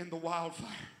in the wildfire,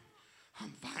 I'm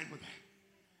fine with that.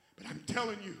 But I'm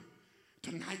telling you,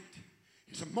 tonight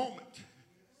is a moment.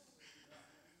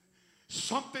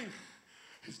 Something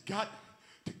has got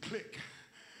to click.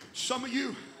 Some of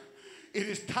you, it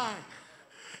is time.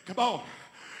 Come on.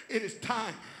 It is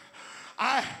time.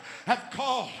 I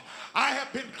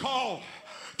have been called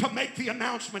to make the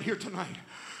announcement here tonight.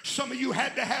 Some of you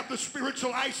had to have the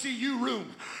spiritual ICU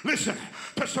room, listen,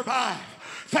 to survive.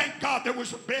 Thank God there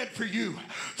was a bed for you.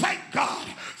 Thank God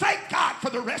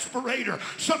for the respirator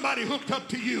somebody hooked up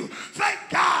to you. Thank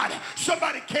God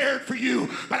somebody cared for you.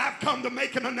 But I've come to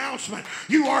make an announcement.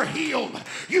 You are healed.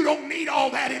 You don't need all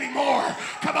that anymore.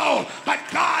 Come on. But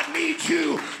God needs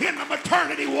you in the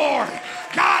maternity ward.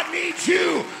 God needs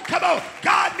you. Come on.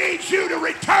 God needs you to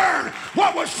return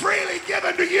what was freely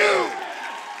given to you.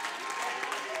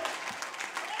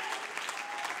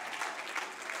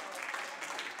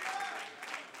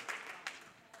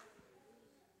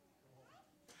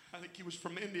 I think he was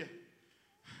from India.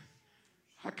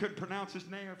 I couldn't pronounce his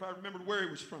name if I remembered where he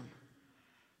was from.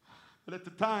 But at the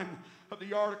time of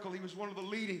the article, he was one of the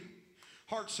leading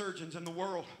heart surgeons in the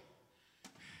world.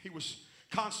 He was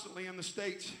constantly in the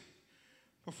States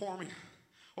performing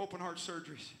open heart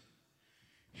surgeries.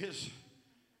 His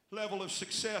level of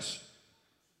success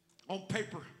on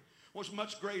paper was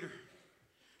much greater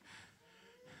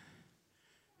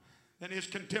than his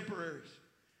contemporaries.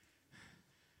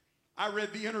 I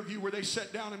read the interview where they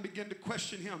sat down and began to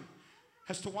question him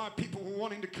as to why people were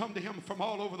wanting to come to him from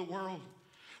all over the world.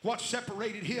 What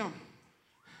separated him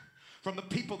from the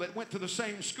people that went to the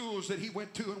same schools that he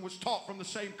went to and was taught from the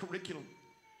same curriculum?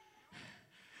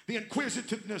 The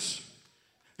inquisitiveness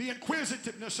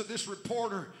of this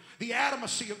reporter, the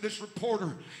adamacy of this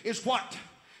reporter is what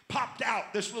popped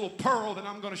out this little pearl that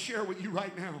I'm going to share with you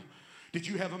right now. Did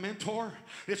you have a mentor?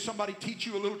 Did somebody teach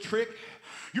you a little trick?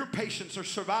 Your patients are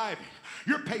surviving.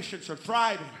 Your patients are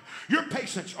thriving. Your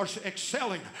patients are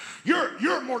excelling.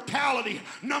 Your mortality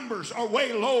numbers are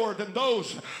way lower than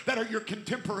those that are your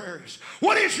contemporaries.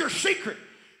 What is your secret?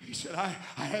 He said, I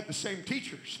had the same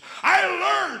teachers.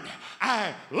 I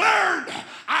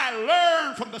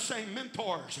learned from the same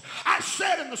mentors. I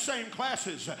sat in the same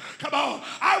classes. Come on.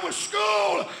 I was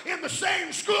schooled in the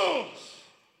same schools.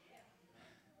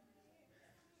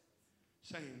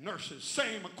 Same nurses,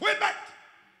 same equipment.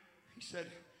 He said,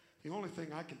 the only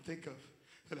thing I can think of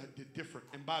that I did different,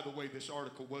 and by the way, this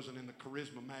article wasn't in the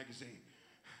Charisma magazine.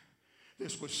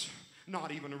 This was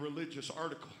not even a religious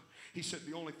article. He said,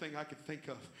 the only thing I could think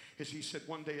of is, he said,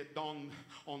 one day it dawned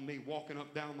on me walking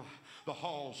up down the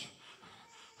halls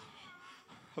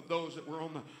of those that were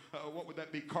on the, what would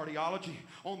that be, cardiology,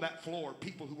 on that floor,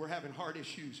 people who were having heart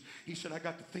issues. He said, I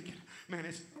got to thinking, man,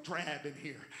 it's drab in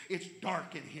here. It's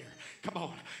dark in here. Come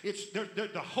on. It's the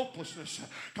hopelessness.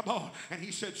 Come on. And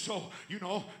he said, so, you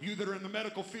know, you that are in the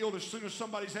medical field, as soon as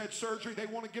somebody's had surgery, they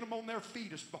want to get them on their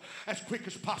feet as quick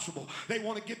as possible. They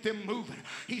want to get them moving.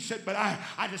 He said, but I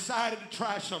decided to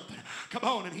try something. Come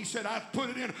on. And he said, I put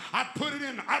it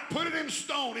in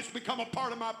stone. It's become a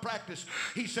part of my practice.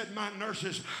 He said, my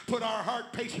nurses put our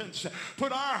heart patients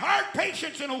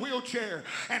in a wheelchair,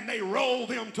 and they roll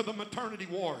them to the maternity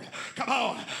ward. Come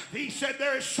on. He said,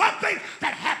 there is something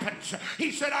that happens.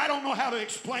 He said, I don't know how to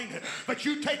explain it, but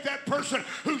you take that person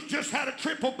who's just had a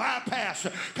triple bypass,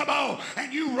 come on,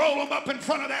 and you roll them up in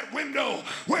front of that window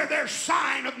where there's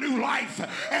sign of new life,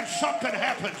 and something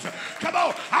happens. Come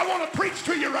on. I want to preach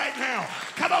to you right now.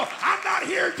 Come on. I'm not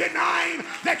here denying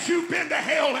that you've been to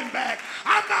hell and back.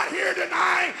 I'm not here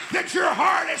denying that your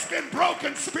heart has been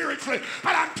broken spiritually,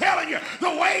 but I'm telling you,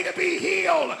 the way to be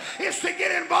healed is to get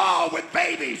involved with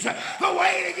babies. The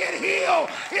way to get healed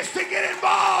is to get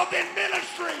involved in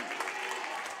ministry.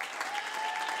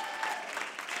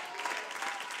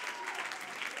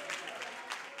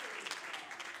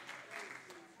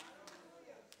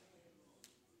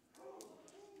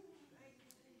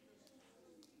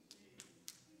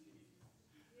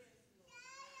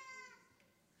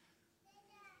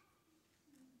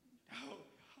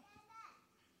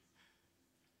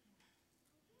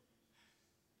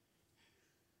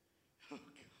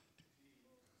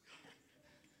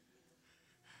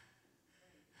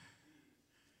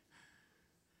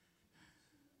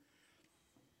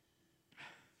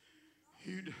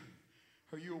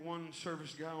 Are you a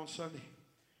one-service guy on Sunday?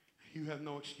 You have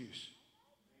no excuse.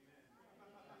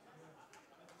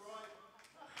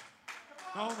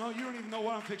 No, you don't even know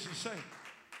what I'm fixing to say.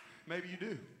 Maybe you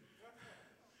do.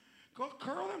 Go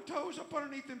curl them toes up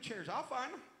underneath them chairs. I'll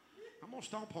find them. I'm going to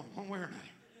stomp on them one way or another.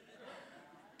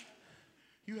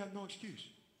 You have no excuse.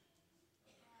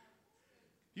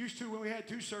 Used to, when we had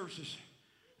 2 services,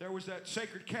 there was that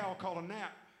sacred cow called a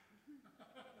nap.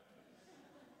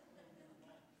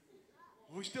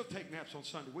 We still take naps on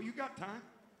Sunday. Well, you got time?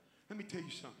 Let me tell you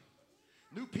something.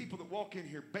 New people that walk in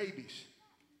here, babies,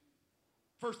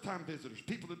 first-time visitors,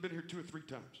 people that have been here 2 or 3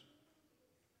 times.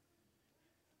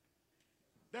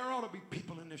 There ought to be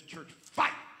people in this church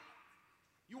fight.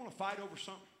 You want to fight over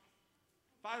something?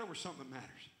 Fight over something that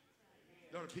matters.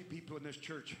 There ought to be people in this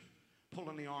church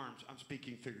pulling the arms, I'm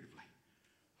speaking figuratively,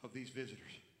 of these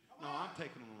visitors. No, I'm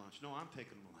taking them to lunch. No, I'm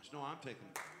taking them to lunch. No, I'm taking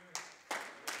them.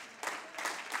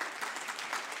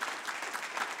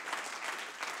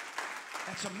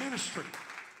 That's a ministry.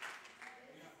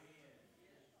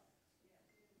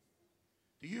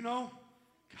 Do you know?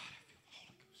 God, I feel the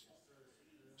Holy Ghost.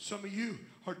 Some of you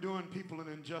are doing people an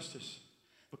injustice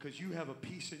because you have a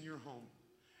peace in your home.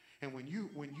 And when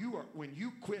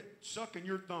you quit sucking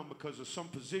your thumb because of some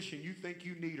position you think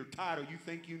you need or title you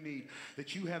think you need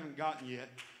that you haven't gotten yet,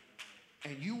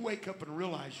 and you wake up and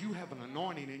realize you have an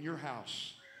anointing in your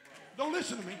house. Don't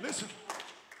listen to me. Listen.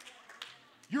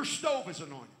 Your stove is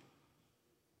anointed.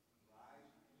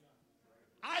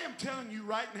 I am telling you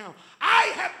right now,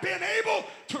 I have been able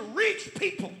to reach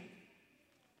people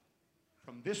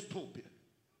from this pulpit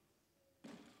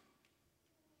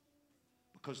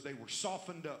because they were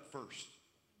softened up first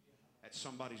at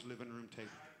somebody's living room table.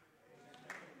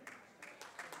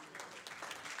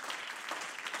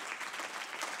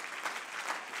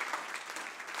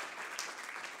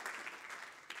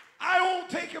 I won't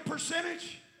take a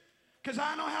percentage because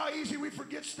I know how easy we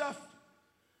forget stuff.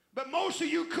 But most of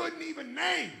you couldn't even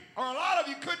name, or a lot of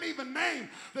you couldn't even name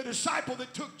the disciple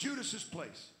that took Judas's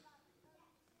place.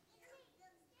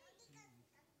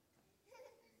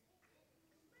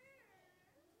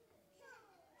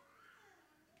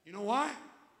 You know why?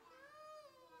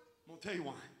 I'm going to tell you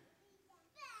why.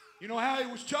 You know how he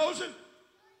was chosen?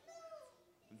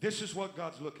 This is what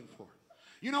God's looking for.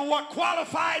 You know what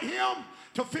qualified him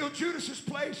to fill Judas's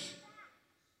place?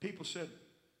 People said,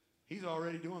 he's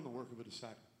already doing the work of a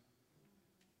disciple.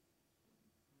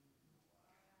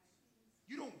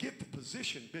 You don't get the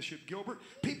position, Bishop Gilbert.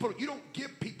 People, you don't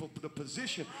give people the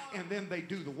position and then they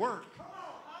do the work.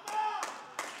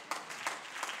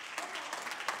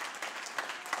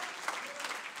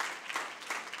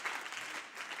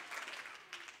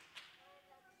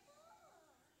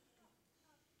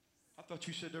 I thought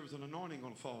you said there was an anointing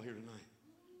going to fall here tonight.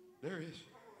 There is.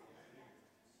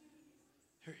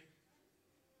 Here.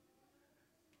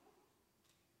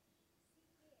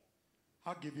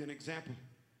 I'll give you an example.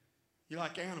 You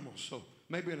like animals, so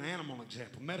maybe an animal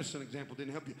example. Medicine example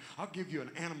didn't help you. I'll give you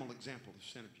an animal example of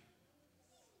synergy.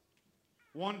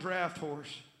 One draft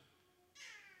horse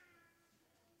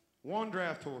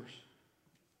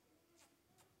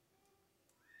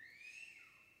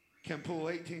can pull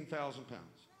 18,000 pounds.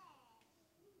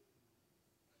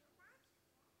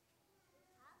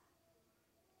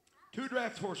 Two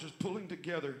draft horses pulling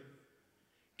together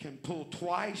can pull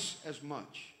twice as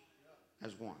much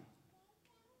as one.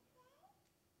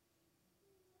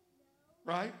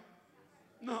 Right?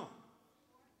 No.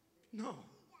 No.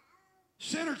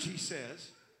 Synergy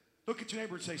says, look at your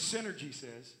neighbor and say, synergy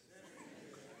says,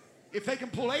 if they can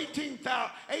pull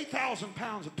 8,000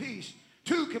 pounds apiece,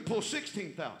 two can pull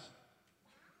 16,000.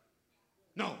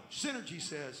 No, synergy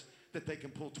says that they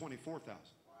can pull 24,000.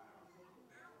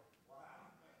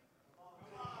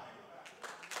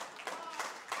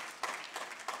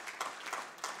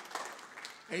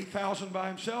 8,000 by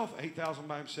himself, 8,000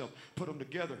 by himself. Put them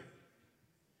together,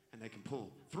 and they can pull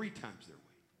 3 times their weight.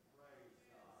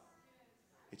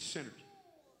 It's synergy.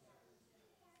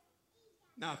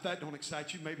 Now, if that don't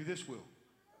excite you, maybe this will.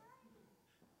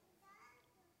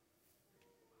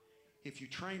 If you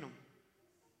train them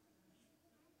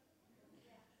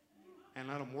and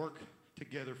let them work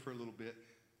together for a little bit,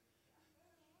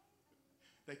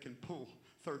 they can pull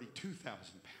 32,000 pounds.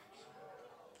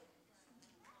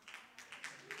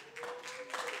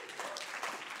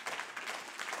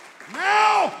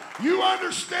 Now you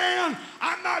understand,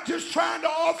 I'm not just trying to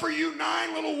offer you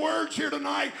 9 little words here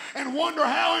tonight and wonder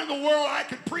how in the world I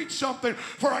could preach something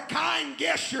for a kind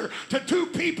gesture to 2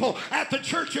 people at the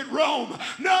church at Rome.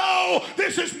 No,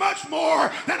 this is much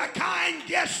more than a kind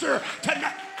gesture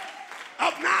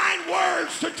of 9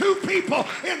 words to 2 people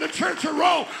in the church of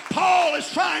Rome. Paul is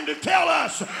trying to tell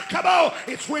us, come on,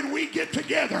 it's when we get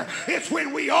together. It's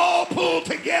when we all pull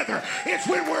together. It's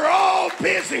when we're all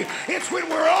busy. It's when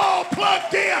we're all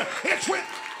plugged in. It's when...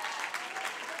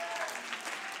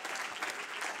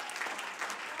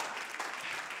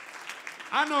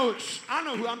 I know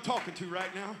who I'm talking to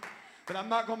right now, but I'm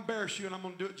not going to embarrass you, and I'm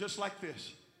going to do it just like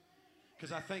this.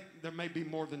 Because I think there may be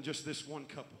more than just this one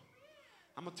couple.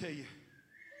 I'm going to tell you,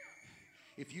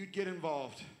 if you'd get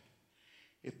involved,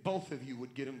 if both of you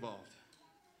would get involved,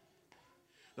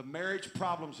 the marriage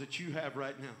problems that you have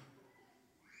right now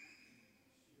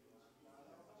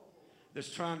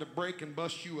that's trying to break and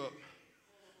bust you up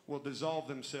will dissolve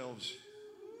themselves.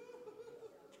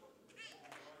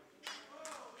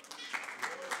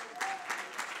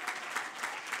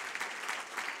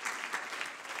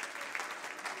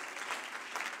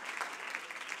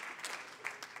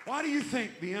 Why do you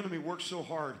think the enemy works so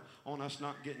hard on us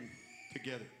not getting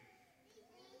together?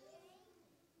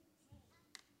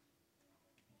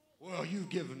 Well, you've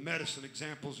given medicine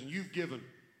examples and you've given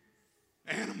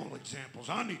animal examples.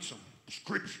 I need some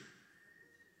scripture.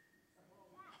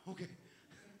 Okay.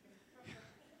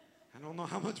 I don't know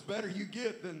how much better you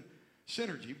get than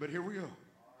synergy, but here we go.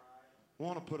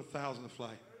 Want to put 1,000 to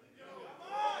flight.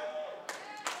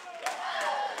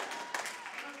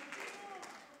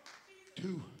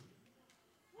 Two.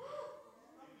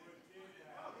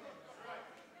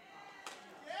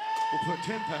 We'll put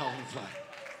 10,000 to flight.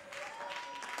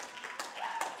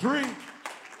 3.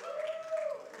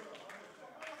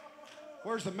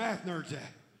 Where's the math nerds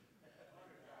at?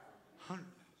 100.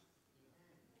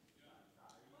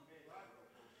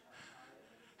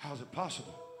 How's it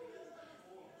possible?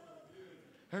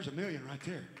 There's $1 million right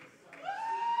there.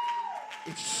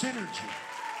 It's synergy.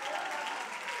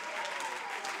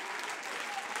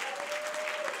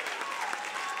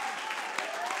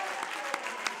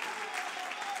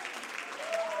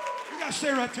 You gotta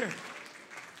stay right there.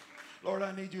 Lord,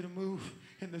 I need you to move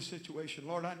in this situation.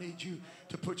 Lord, I need you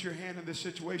to put your hand in this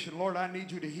situation. Lord, I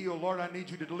need you to heal. Lord, I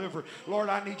need you to deliver. Lord,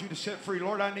 I need you to set free.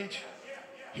 Lord, I need you.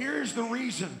 Here's the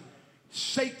reason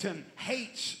Satan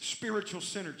hates spiritual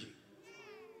synergy.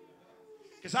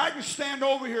 Because I can stand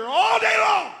over here all day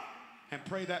long and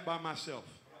pray that by myself.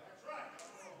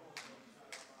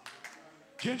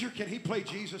 Ginger, can he play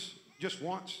Jesus just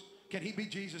once? Can he be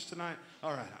Jesus tonight?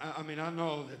 All right. I mean, I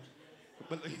know that,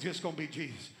 but he's just going to be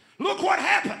Jesus. Look what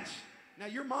happens. Now,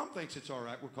 your mom thinks it's all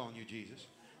right. We're calling you Jesus.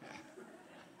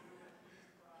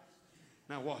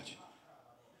 Now, watch.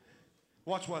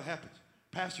 Watch what happens.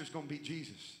 Pastor's going to be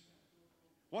Jesus.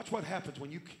 Watch what happens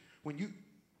when you.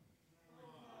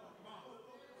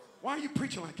 Why are you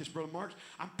preaching like this, Brother Mark?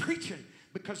 I'm preaching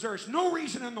because there is no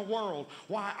reason in the world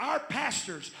why our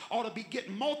pastors ought to be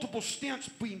getting multiple stents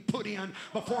being put in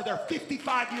before they're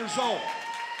 55 years old.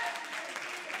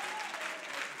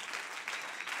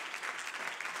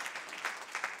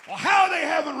 Well, how are they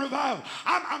having revival?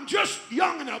 I'm just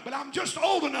young enough, but I'm just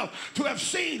old enough to have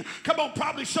seen, come on,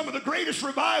 probably some of the greatest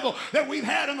revival that we've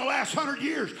had in the last 100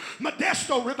 years.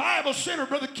 Modesto Revival Center,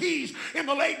 Brother Keys, in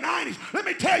the late 90s. Let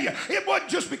me tell you, it wasn't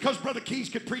just because Brother Keys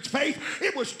could preach faith.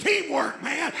 It was teamwork,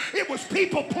 man. It was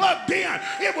people plugged in.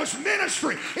 It was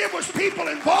ministry. It was people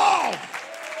involved.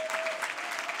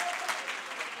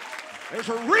 There's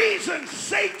a reason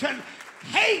Satan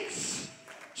hates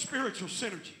spiritual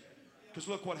synergy. Because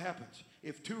look what happens.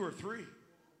 If 2 or 3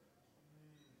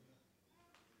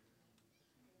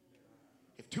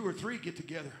 get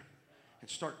together and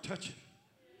start touching,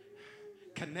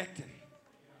 connecting,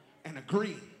 and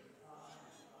agreeing,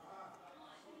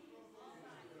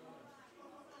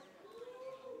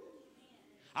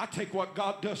 I take what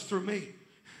God does through me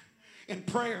in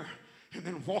prayer and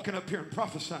then walking up here and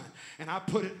prophesying, and I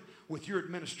put it with your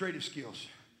administrative skills.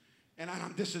 And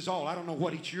this is all. I don't know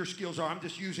what each of your skills are. I'm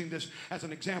just using this as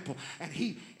an example. And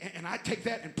I take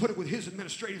that and put it with his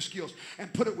administrative skills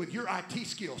and put it with your IT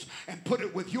skills and put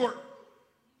it with your...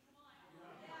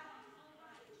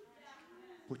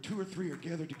 Where 2 or 3 are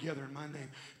gathered together in my name,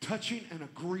 touching and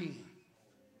agreeing.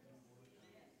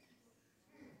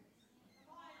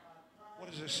 What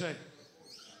does it say?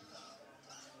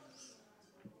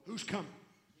 Who's coming?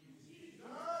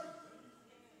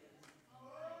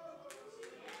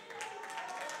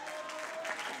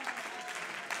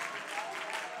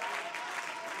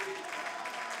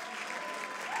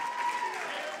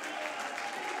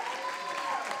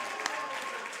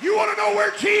 You want to know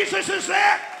where Jesus is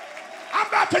at? I'm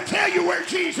about to tell you where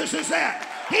Jesus is at.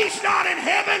 He's not in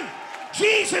heaven.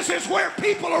 Jesus is where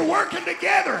people are working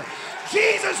together.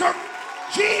 Jesus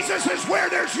is where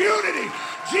there's unity.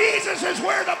 Jesus is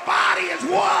where the body is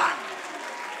one.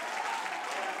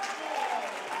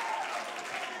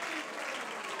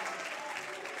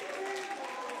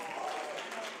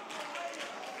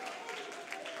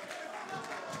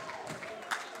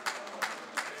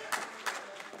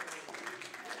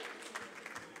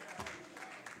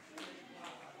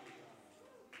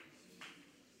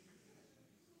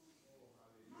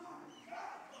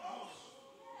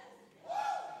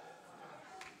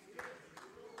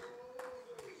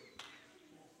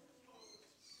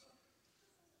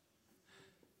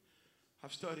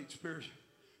 I've studied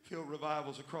spirit-filled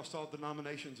revivals across all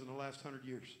denominations in the last 100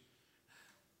 years.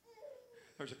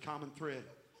 There's a common thread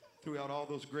throughout all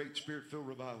those great spirit-filled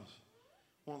revivals.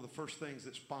 One of the first things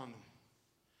that spawned them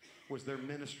was their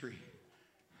ministry.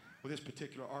 Well, this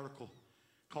particular article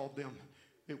called them,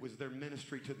 it was their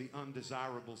ministry to the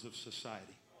undesirables of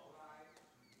society.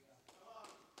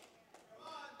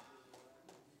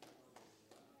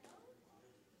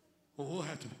 Well, we'll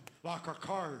have to lock our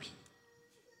cars.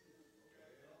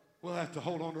 We'll have to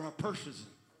hold on to our purses.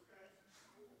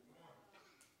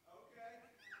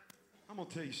 I'm going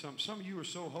to tell you something. Some of you are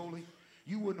so holy,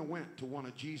 you wouldn't have went to one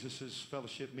of Jesus'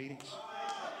 fellowship meetings.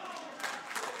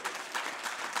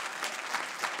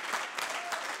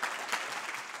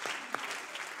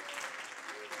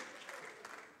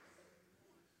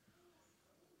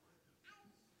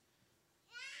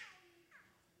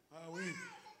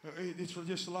 It's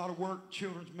just a lot of work,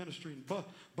 children's ministry, and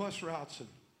bus routes. And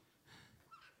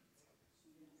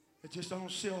it just, I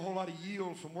don't see a whole lot of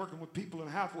yield from working with people in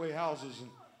halfway houses.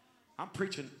 And I'm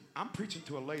preaching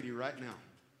to a lady right now.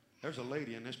 There's a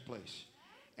lady in this place.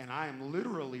 And I am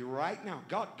literally right now,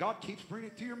 God keeps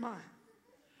bringing it to your mind.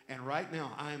 And right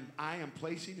now, I am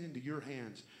placing into your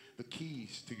hands the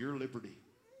keys to your liberty.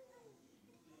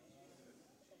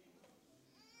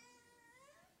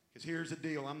 Because here's the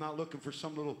deal. I'm not looking for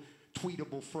some little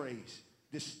tweetable phrase.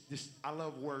 I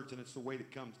love words, and it's the way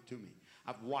that comes to me.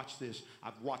 I've watched this.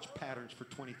 I've watched patterns for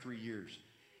 23 years.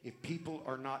 If people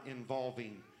are not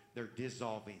involving, they're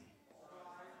dissolving.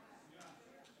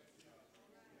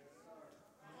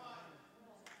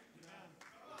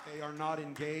 They are not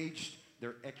engaged,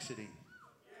 they're exiting.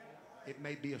 It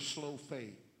may be a slow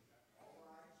fade.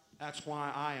 That's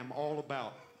why I am all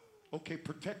about, okay,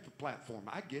 protect the platform.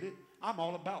 I get it. I'm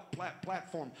all about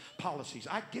platform policies.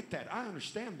 I get that. I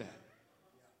understand that.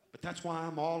 But that's why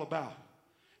I'm all about,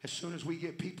 as soon as we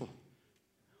get people,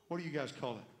 what do you guys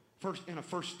call it? In a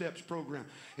first steps program,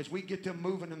 as we get them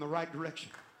moving in the right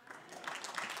direction.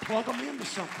 Plug them into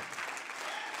something.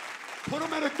 Put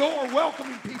them at a door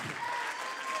welcoming people.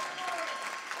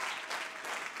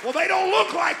 Well, they don't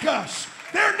look like us.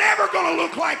 They're never going to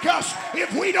look like us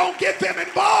if we don't get them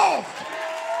involved.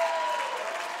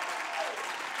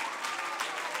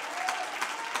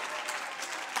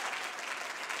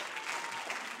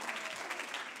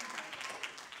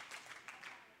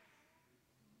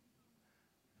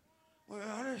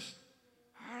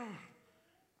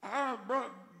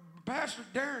 Pastor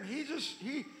Darren,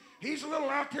 he's a little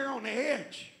out there on the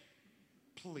edge.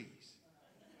 Please.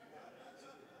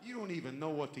 You don't even know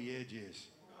what the edge is.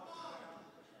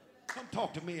 Come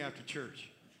talk to me after church.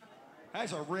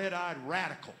 That's a red-eyed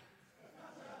radical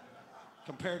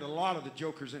compared to a lot of the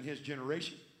jokers in his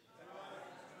generation.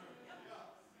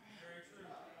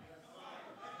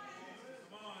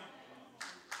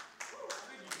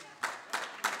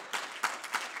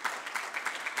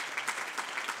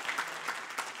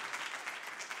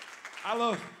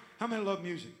 How many love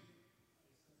music?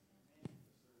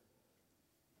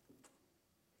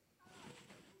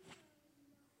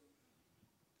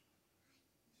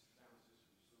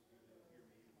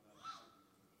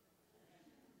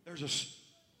 There's a...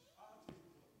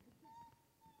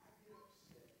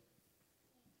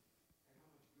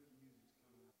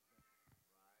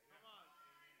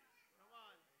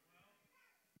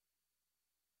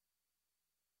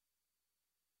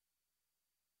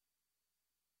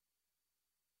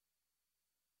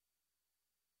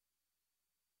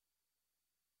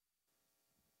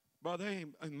 Brother,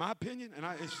 in my opinion, and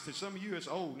it's, to some of you, it's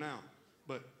old now,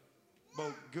 but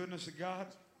goodness of God,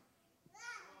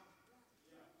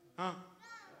 huh?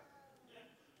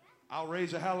 I'll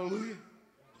raise a hallelujah.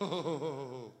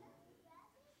 Oh,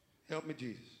 help me,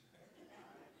 Jesus.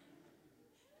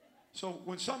 So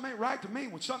when something ain't right to me,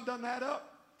 when something doesn't add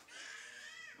up,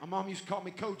 my mom used to call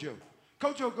me Kojo.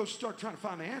 Kojo goes start trying to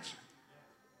find the answer.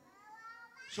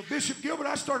 So Bishop Gilbert,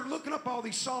 I started looking up all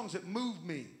these songs that moved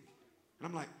me. And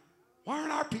I'm like, why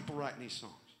aren't our people writing these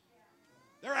songs?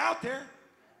 They're out there.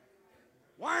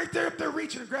 Why aren't they up there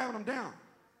reaching and grabbing them down?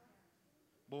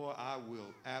 Boy, I will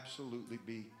absolutely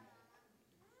be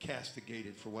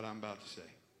castigated for what I'm about to say.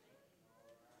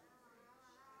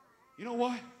 You know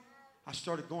what? I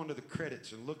started going to the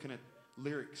credits and looking at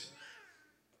lyrics.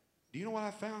 Do you know what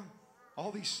I found? All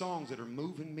these songs that are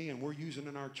moving me and we're using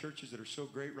in our churches that are so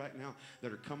great right now,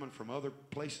 that are coming from other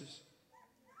places,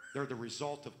 they're the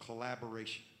result of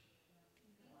collaboration.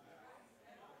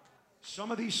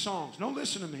 Some of these songs, don't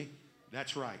listen to me.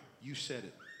 That's right. You said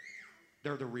it.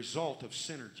 They're the result of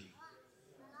synergy.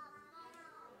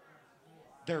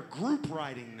 They're group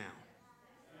writing now.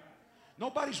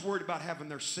 Nobody's worried about having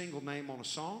their single name on a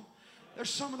song. There's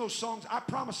some of those songs, I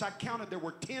promise I counted, there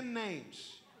were 10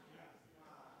 names.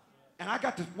 And I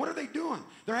got to, what are they doing?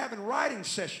 They're having writing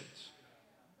sessions.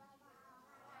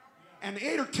 And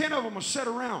 8 or 10 of them are set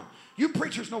around. You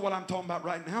preachers know what I'm talking about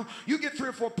right now. You get 3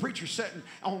 or 4 preachers sitting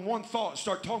on one thought and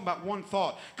start talking about one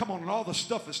thought. Come on, and all the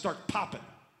stuff that starts popping.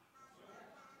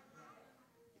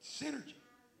 It's synergy.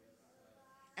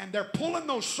 And they're pulling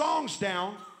those songs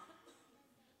down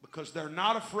because they're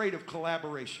not afraid of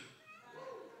collaboration.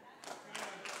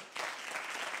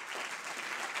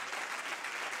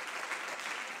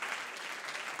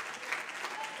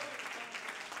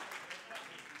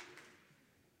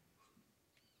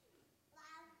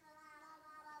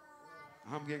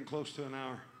 I'm getting close to an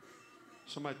hour.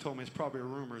 Somebody told me it's probably a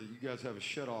rumor that you guys have a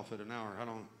shut off at an hour.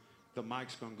 The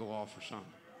mic's going to go off or something.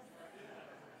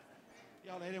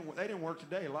 Y'all, they didn't work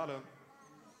today, a lot of them.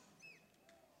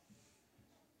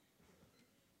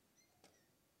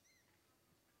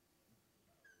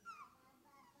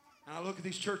 And I look at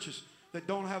these churches that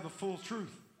don't have the full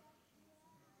truth.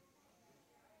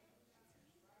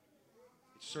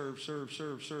 It's serve, serve,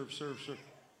 serve, serve, serve, serve.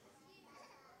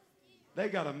 They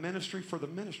got a ministry for the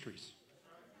ministries.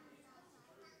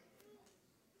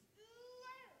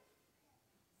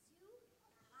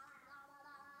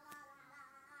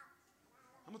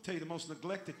 I'm going to tell you the most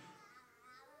neglected.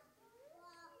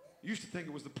 You used to think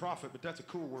it was the prophet, but that's a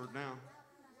cool word now.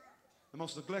 The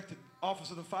most neglected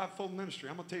office of the fivefold ministry.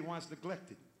 I'm going to tell you why it's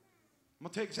neglected. I'm going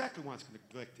to tell you exactly why it's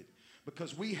neglected.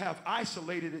 Because we have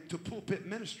isolated it to pulpit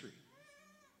ministry.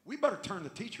 We better turn the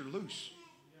teacher loose.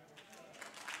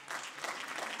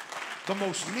 The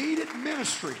most needed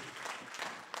ministry.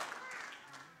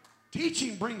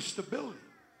 Teaching brings stability.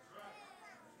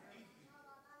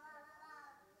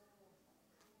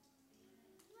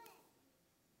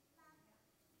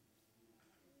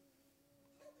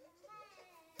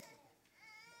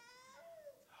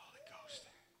 Holy Ghost.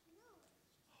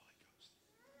 Holy Ghost.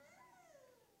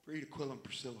 Read Aquila and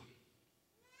Priscilla.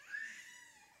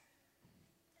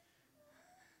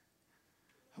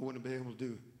 I wouldn't have been able to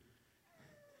do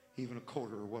even a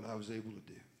quarter of what I was able to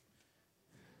do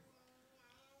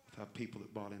without people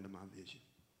that bought into my vision.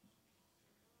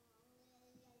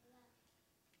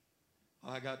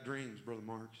 I got dreams, Brother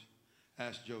Marks.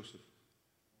 Ask Joseph.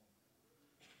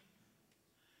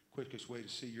 Quickest way to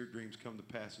see your dreams come to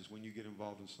pass is when you get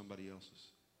involved in somebody else's.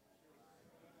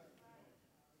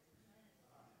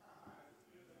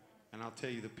 And I'll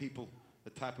tell you, the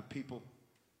type of people,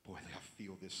 boy, I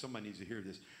feel this. Somebody needs to hear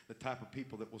this. The type of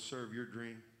people that will serve your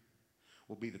dream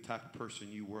will be the type of person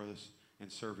you was in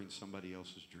serving somebody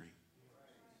else's dream.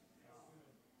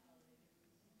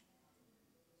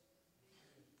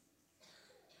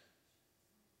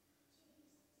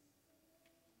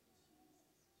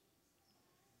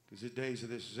 Because the days of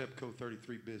this Zepco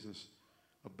 33 business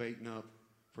of baiting up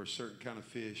for a certain kind of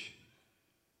fish,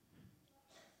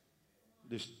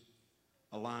 just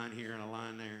a line here and a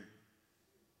line there.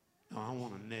 No, I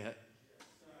want a net.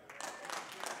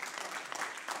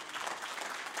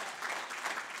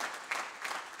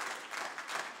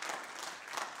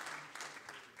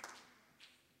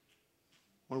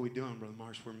 What are we doing, Brother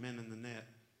Marsh? We're mending the net.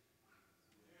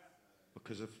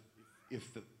 Because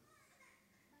if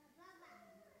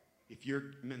your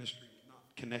ministry is not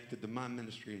connected to my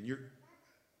ministry and you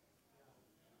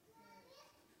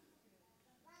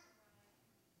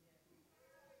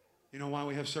know why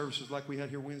we have services like we had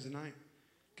here Wednesday night?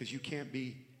 Because you can't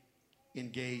be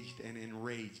engaged and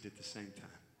enraged at the same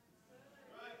time.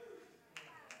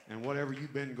 And whatever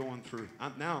you've been going through,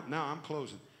 now I'm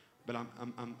closing, but I'm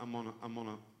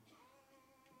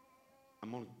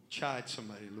gonna chide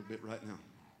somebody a little bit right now.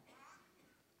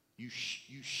 You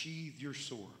sheathe your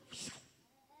sword.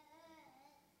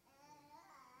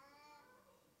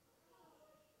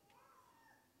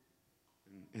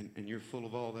 And you're full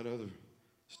of all that other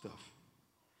stuff.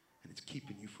 And it's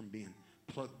keeping you from being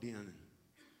plugged in.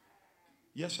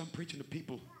 Yes, I'm preaching to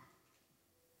people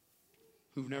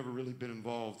who've never really been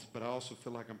involved, but I also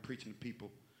feel like I'm preaching to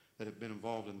people that have been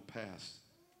involved in the past.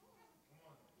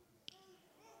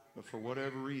 But for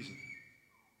whatever reason,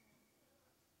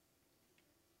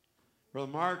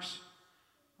 Brother Marks,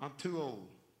 I'm too old.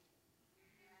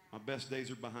 My best days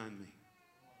are behind me.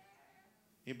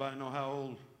 Anybody know how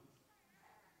old?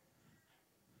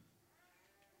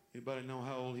 Anybody know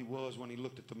how old he was when he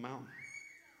looked at the mountain?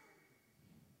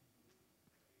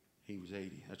 He was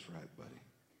 80. That's right, buddy.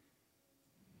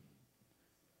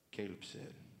 Caleb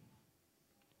said,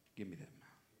 give me that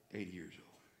mountain. 80 years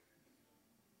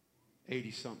old.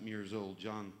 80-something years old.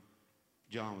 John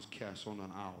was cast on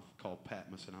an isle called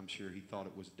Patmos, and I'm sure he thought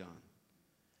it was done.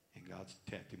 And God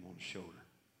tapped him on the shoulder.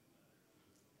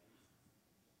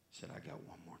 said, I got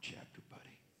one more chapter,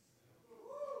 buddy.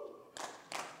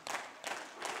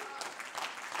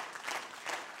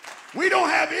 We don't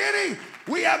have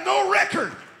we have no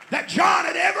record that John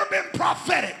had ever been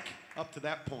prophetic up to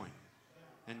that point.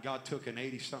 And God took an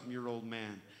 80-something-year-old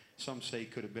man, some say he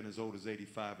could have been as old as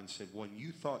 85, and said, when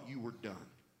you thought you were done,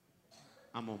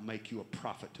 I'm going to make you a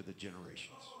prophet to the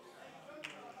generations.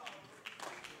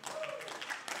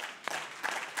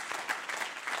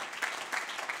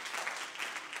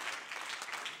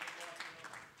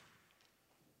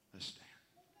 Let's stand.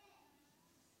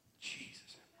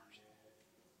 Jesus have mercy.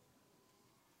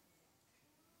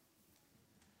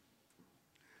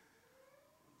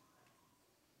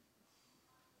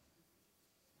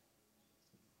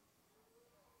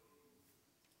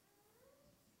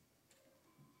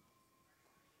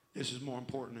 This is more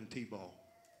important than T-ball.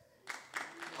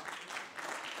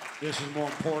 This is more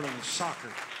important than soccer.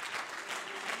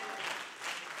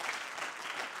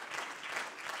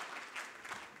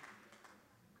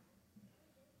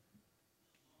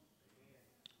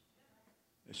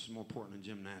 This is more important than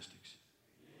gymnastics.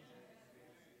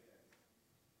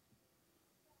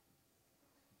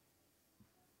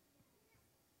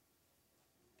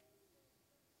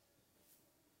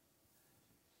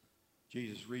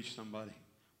 Jesus reached somebody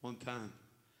one time,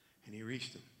 and he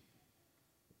reached him.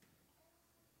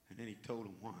 And then he told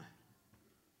him why.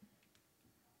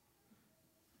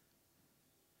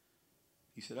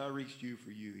 He said, I reached you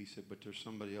for you. He said, but there's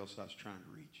somebody else I was trying to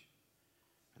reach.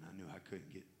 And I knew I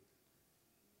couldn't get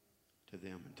to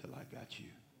them until I got you.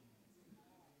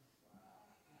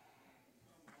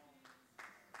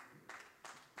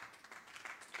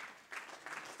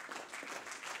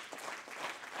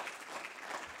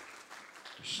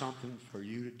 There's something for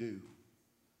you to do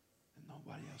that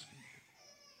nobody else can do.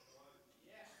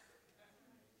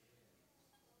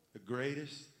 The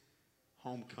greatest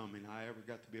homecoming I ever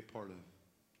got to be a part of.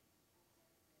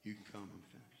 You can come and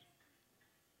finish.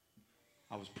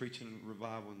 I was preaching a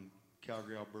revival in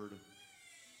Calgary, Alberta.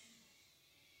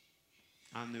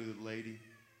 I knew the lady.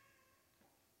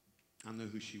 I knew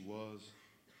who she was.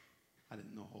 I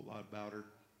didn't know a whole lot about her.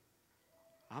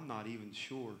 I'm not even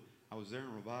sure. I was there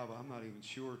in revival. I'm not even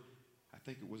sure. I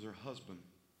think it was her husband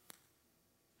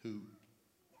who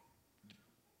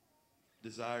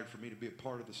desired for me to be a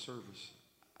part of the service.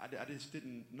 I just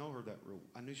didn't know her that real.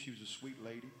 I knew she was a sweet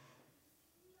lady.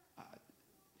 I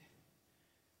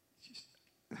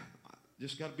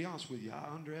just got to be honest with you.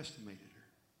 I underestimated her.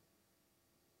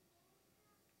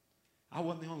 I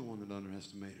wasn't the only one that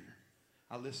underestimated her.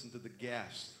 I listened to the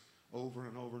gasps over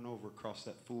and over and over across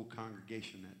that full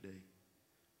congregation that day.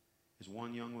 As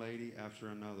one young lady after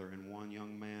another, and one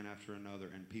young man after another,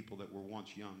 and people that were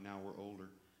once young, now were older,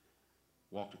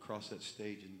 walked across that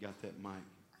stage and got that mic.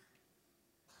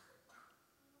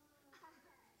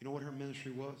 You know what her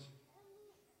ministry was?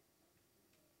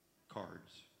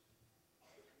 Cards.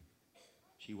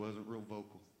 She wasn't real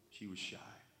vocal. She was shy.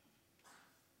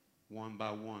 One by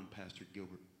one, Pastor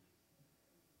Gilbert.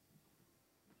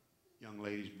 Young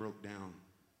ladies broke down.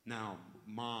 Now,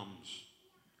 moms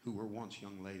who were once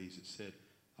young ladies that said,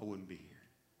 I wouldn't be here.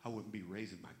 I wouldn't be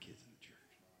raising my kids in the church.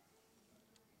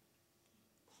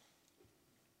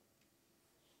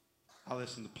 I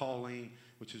listened to Pauline,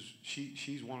 which is,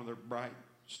 she's one of their bright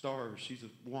stars. She's a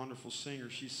wonderful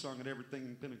singer. She's sung at everything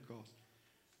in Pentecost.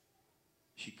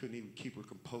 She couldn't even keep her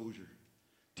composure.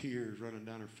 Tears running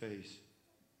down her face.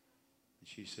 And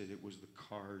she said it was the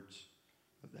cards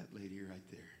of that lady right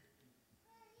there.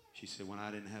 She said, when I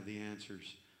didn't have the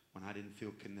answers, when I didn't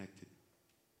feel connected,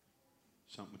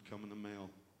 something would come in the mail.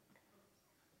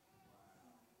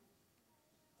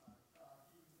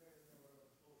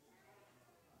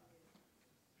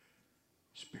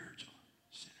 Spiritual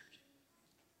synergy.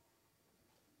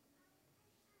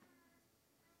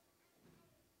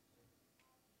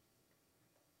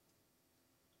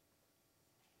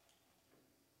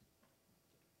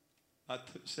 I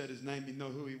said his name, you know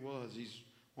who he was. He's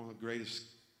one of the greatest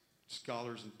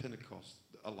scholars in Pentecost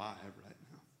alive right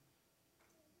now.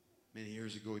 Many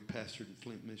years ago, he pastored in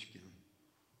Flint, Michigan.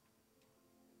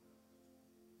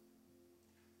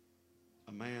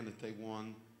 A man that they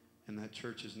won, and that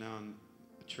church is now in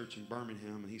a church in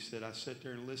Birmingham. And he said, I sat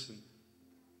there and listened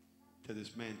to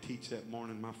this man teach that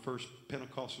morning, my first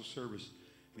Pentecostal service.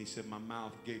 And he said, my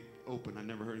mouth gaped open. I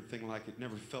never heard anything like it,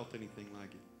 never felt anything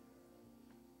like it.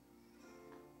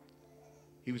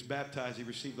 He was baptized, he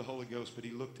received the Holy Ghost, but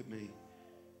he looked at me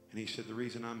and he said, the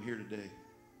reason I'm here today,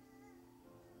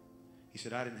 he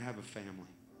said, I didn't have a family.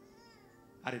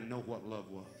 I didn't know what love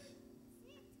was.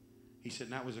 He said,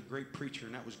 and that was a great preacher,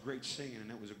 and that was great singing, and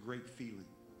that was a great feeling.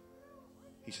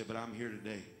 He said, but I'm here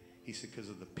today. He said, because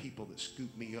of the people that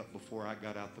scooped me up before I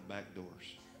got out the back doors.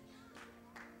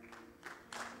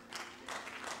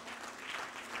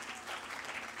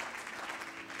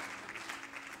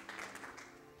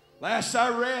 Last I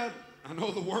read, I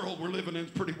know the world we're living in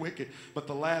is pretty wicked, but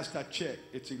the last I checked,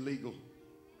 it's illegal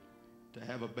to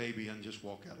have a baby and just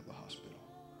walk out of the hospital.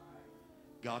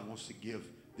 God wants to give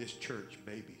this church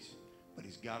babies, but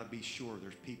he's got to be sure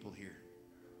there's people here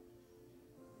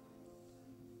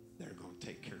that are going to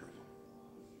take care of them.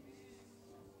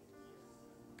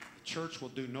 The church will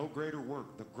do no greater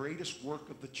work. The greatest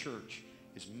work of the church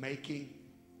is making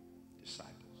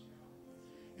disciples.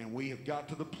 And we have got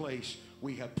to the place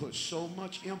we have put so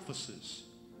much emphasis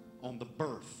on the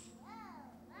birth.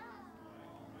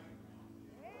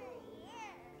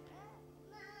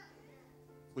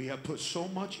 We have put so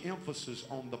much emphasis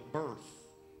on the birth.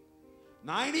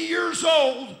 90 years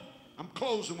old, I'm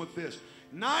closing with this.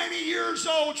 90 years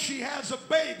old, she has a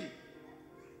baby.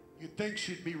 You'd think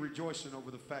she'd be rejoicing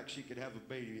over the fact she could have a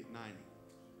baby at 90.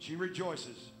 She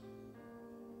rejoices.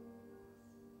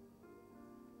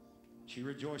 She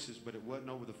rejoices, but it wasn't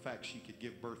over the fact she could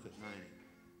give birth at 90.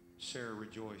 Sarah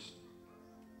rejoiced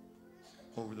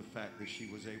over the fact that she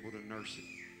was able to nurse it.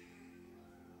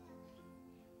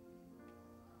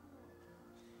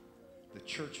 The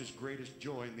church's greatest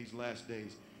joy in these last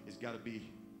days has got to be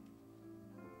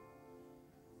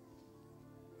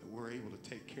that we're able to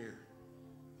take care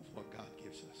of what God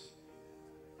gives us.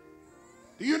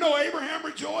 Do you know Abraham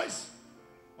rejoiced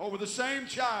over the same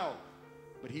child,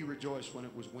 but he rejoiced when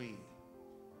it was weaned?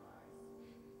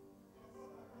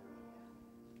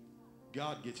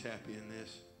 God gets happy in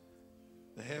this.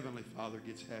 The Heavenly Father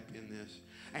gets happy in this.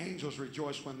 Angels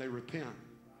rejoice when they repent.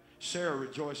 Sarah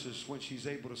rejoices when she's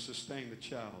able to sustain the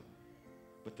child.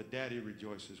 But the daddy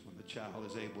rejoices when the child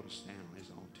is able to stand on his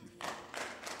own 2 feet.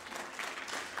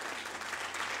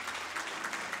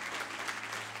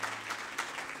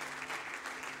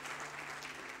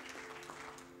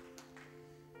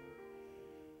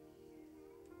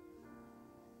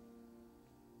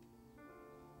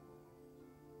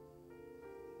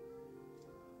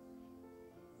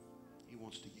 He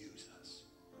wants to use us.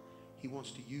 He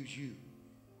wants to use you.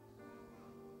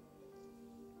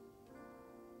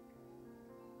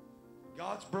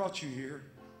 God's brought you here,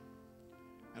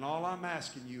 and all I'm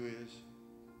asking you is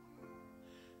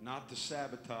not to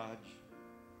sabotage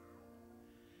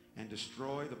and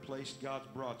destroy the place God's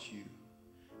brought you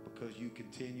because you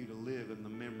continue to live in the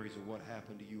memories of what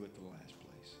happened to you at the last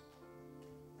place.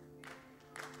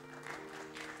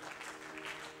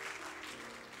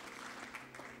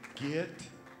 Get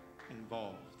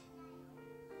involved.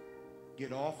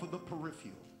 Get off of the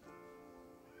peripheral.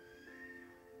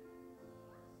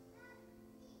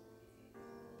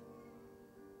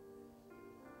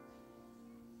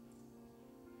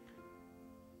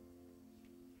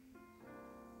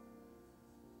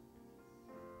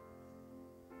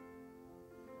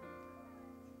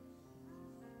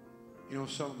 You know,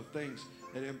 some of the things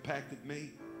that impacted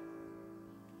me.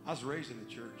 I was raised in the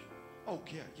church. Oh,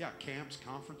 yeah, camps,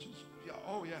 conferences. Yeah,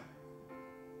 oh, yeah.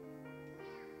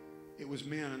 It was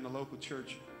men in the local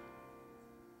church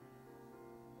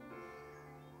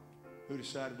who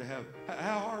decided to have.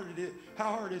 How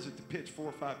hard is it to pitch 4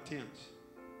 or 5 tents?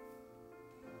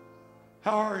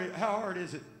 How hard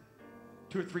is it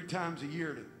 2 or 3 times a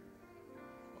year to?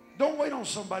 Don't wait on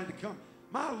somebody to come.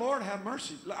 My Lord, have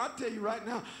mercy. I'll tell you right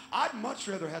now, I'd much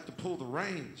rather have to pull the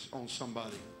reins on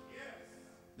somebody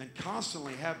than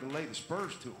constantly have to lay the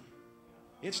spurs to them.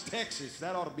 It's Texas.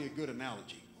 That ought to be a good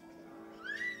analogy.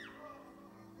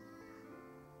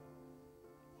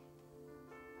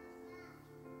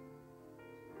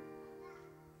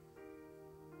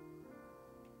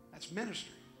 That's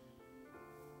ministry.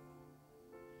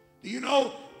 Do you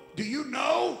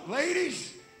know,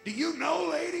 ladies? Do you know,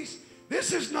 ladies?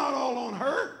 This is not all on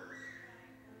her.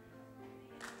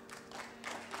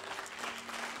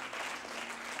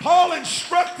 Paul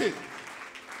instructed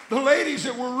the ladies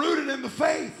that were rooted in the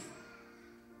faith.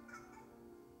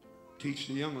 Teach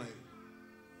the young lady.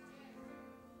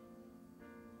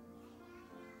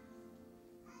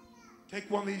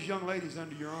 Take one of these young ladies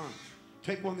under your arm.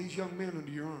 Take one of these young men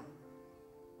under your arm.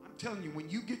 I'm telling you, when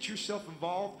you get yourself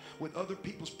involved with other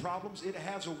people's problems, it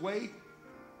has a way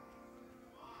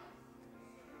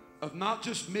of not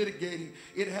just mitigating,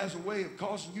 it has a way of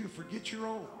causing you to forget your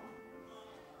own.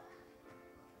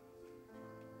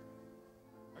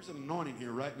 There's an anointing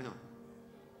here right now.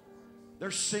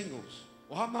 There's singles.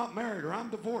 Well, I'm not married or I'm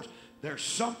divorced. There's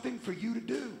something for you to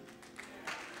do.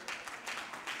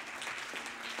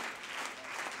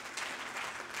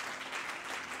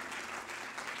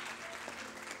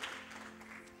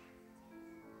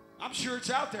 sure it's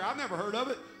out there. I've never heard of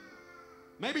it.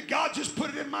 Maybe God just put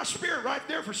it in my spirit right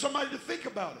there for somebody to think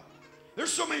about it.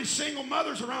 There's so many single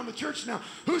mothers around the church now.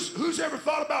 Who's ever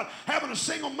thought about having a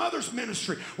single mothers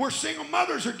ministry where single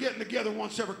mothers are getting together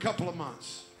once every couple of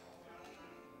months?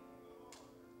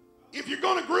 If you're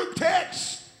going to group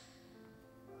text,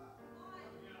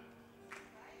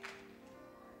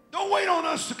 don't wait on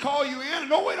us to call you in, and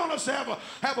don't wait on us to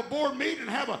have a board meeting and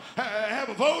have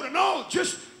a vote. And no,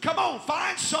 just come on,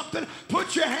 find something,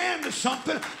 put your hand to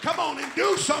something, come on and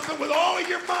do something with all of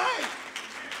your might.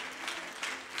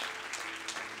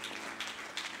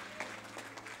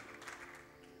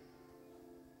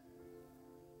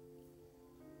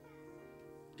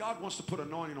 God wants to put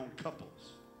anointing on couples.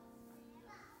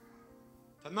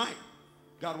 Tonight,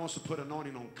 God wants to put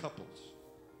anointing on couples.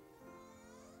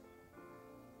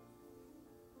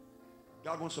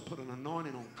 God wants to put an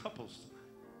anointing on couples tonight.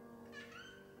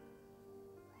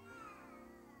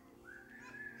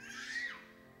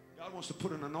 God wants to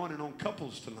put an anointing on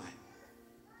couples tonight.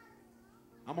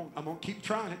 I'm gonna keep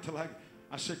trying it till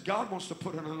I said God wants to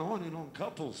put an anointing on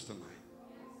couples tonight.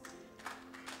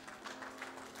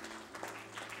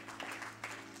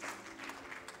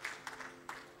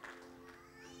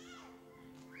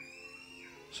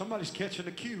 Somebody's catching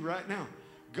the cue right now.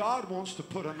 God wants to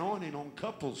put anointing on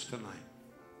couples tonight.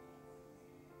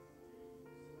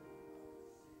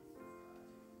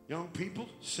 Young people,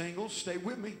 singles, stay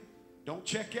with me. Don't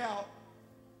check out.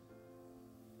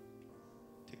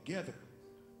 Together.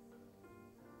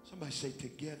 Somebody say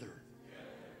together.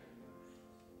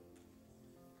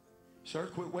 Sir,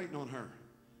 quit waiting on her.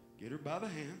 Get her by the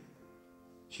hand.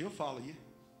 She'll follow you.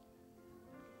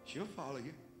 She'll follow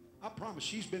you. I promise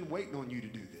she's been waiting on you to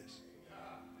do this.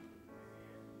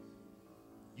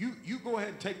 You go ahead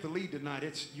and take the lead tonight.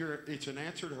 It's an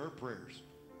answer to her prayers.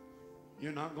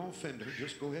 You're not going to offend her.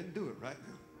 Just go ahead and do it right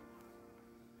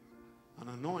now. An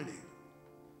anointing.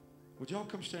 Would y'all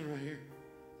come stand right here?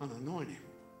 An anointing.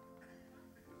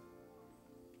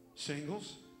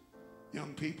 Singles,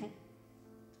 young people,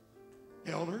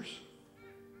 elders.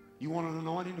 You want an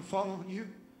anointing to fall on you?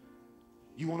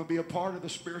 You want to be a part of the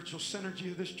spiritual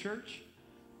synergy of this church?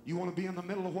 You want to be in the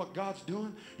middle of what God's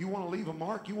doing? You want to leave a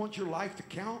mark? You want your life to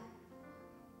count?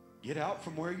 Get out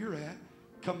from where you're at.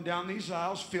 Come down these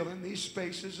aisles, fill in these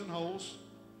spaces and holes.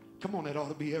 Come on, that ought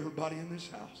to be everybody in this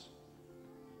house.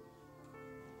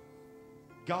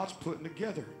 God's putting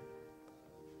together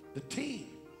the team.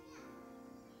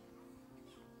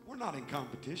 We're not in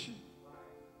competition.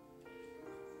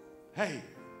 Hey,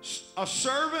 a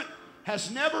servant has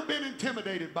never been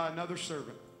intimidated by another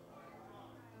servant.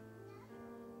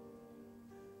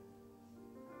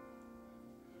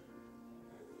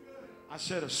 I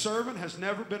said a servant has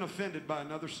never been offended by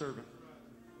another servant.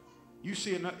 You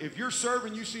see, if you're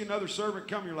serving, you see another servant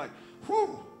come, you're like,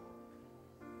 whew,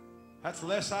 that's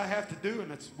less I have to do,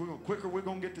 and quicker we're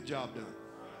going to get the job done.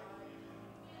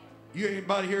 You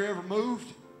anybody here ever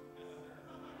moved?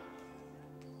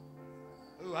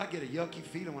 Ooh, I get a yucky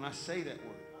feeling when I say that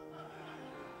word.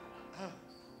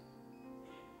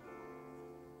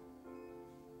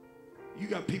 You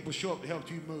got people show up to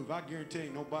help you move. I guarantee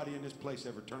ain't nobody in this place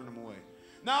ever turned them away.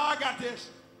 No, I got this.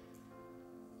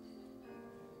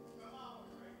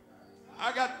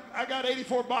 I got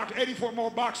 84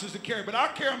 more boxes to carry, but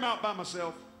I'll carry them out by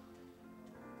myself.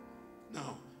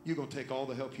 No, you're going to take all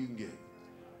the help you can get.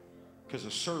 Because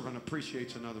a servant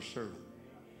appreciates another servant.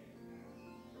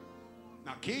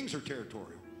 Now, kings are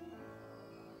territorial.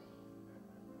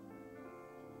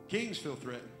 Kings feel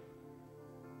threatened.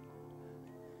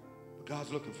 But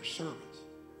God's looking for servants.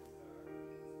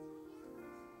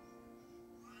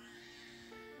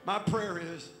 My prayer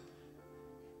is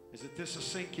that this will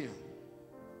sink in.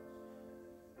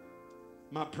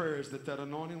 My prayer is that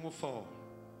anointing will fall.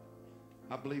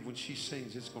 I believe when she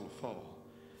sings, it's going to fall.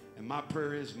 And my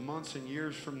prayer is months and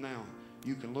years from now,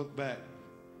 you can look back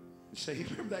and say, you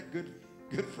remember that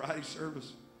Good Friday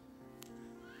service?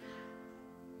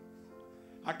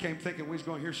 I came thinking we was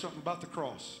going to hear something about the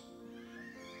cross.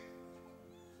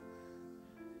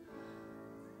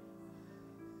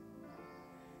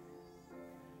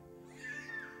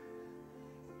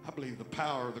 I believe the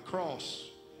power of the cross,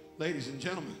 ladies and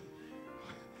gentlemen,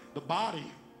 the body.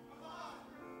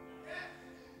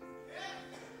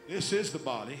 This is the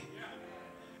body.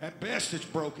 At best it's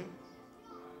broken,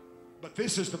 but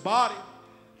this is the body.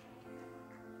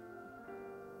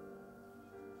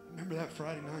 Remember that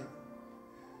Friday night?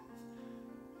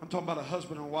 I'm talking about a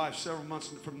husband and wife several months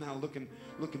from now looking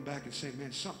back and saying,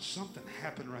 man, something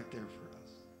happened right there for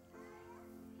us.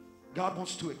 God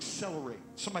wants to accelerate.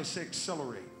 Somebody say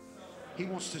accelerate. He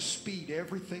wants to speed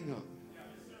everything up.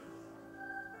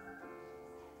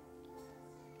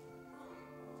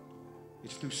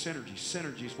 It's through synergy.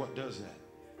 Synergy is what does that.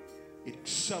 It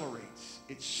accelerates.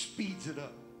 It speeds it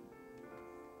up.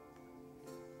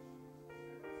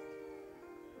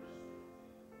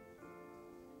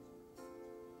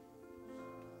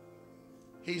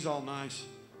 He's all nice,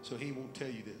 so he won't tell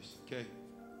you this, okay?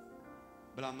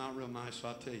 But I'm not real nice, so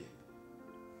I'll tell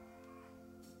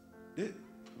you.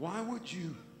 Why would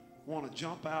you want to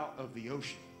jump out of the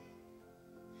ocean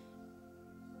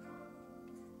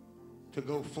to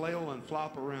go flail and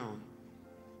flop around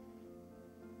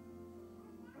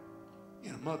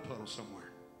in a mud puddle somewhere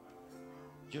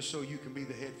just so you can be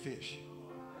the head fish?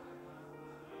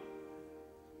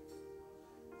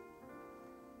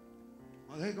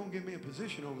 Well, they're going to give me a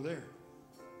position over there.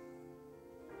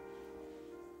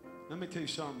 Let me tell you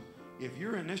something. If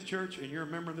you're in this church and you're a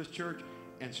member of this church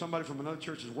and somebody from another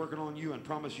church is working on you and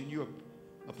promising you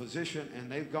a position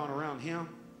and they've gone around him,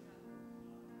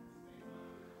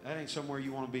 that ain't somewhere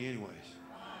you want to be anyways.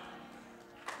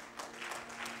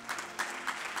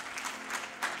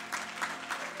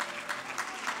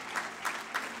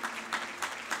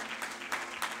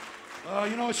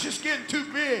 You know, it's just getting too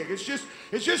big. It's just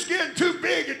getting too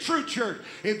big at True Church.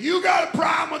 If you got a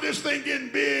problem with this thing getting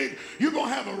big, you're going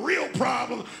to have a real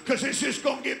problem, because it's just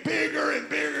going to get bigger and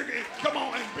bigger. Come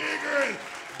on, and bigger and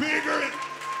bigger.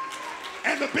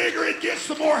 And the bigger it gets,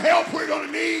 the more help we're going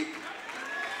to need.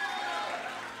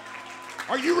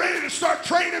 Are you ready to start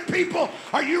training people?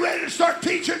 Are you ready to start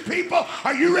teaching people?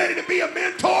 Are you ready to be a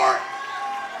mentor?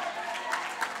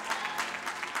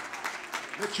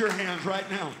 Lift your hands right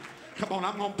now. Come on,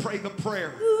 I'm going to pray the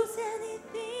prayer.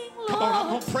 Come on, I'm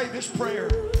going to pray this prayer.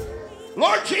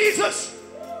 Lord Jesus,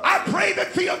 I pray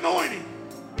that the anointing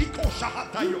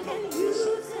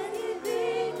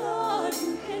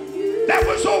that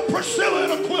was on Priscilla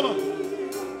and Aquila,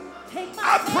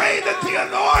 I pray that the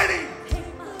anointing,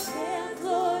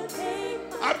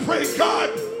 I pray, God,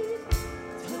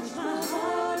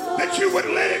 that you would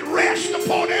let it rest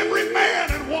upon every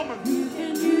man and woman.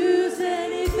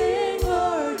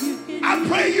 I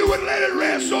pray you would let it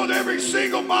rest on every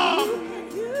single mom.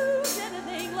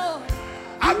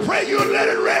 I pray you would let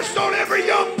it rest on every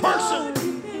young person.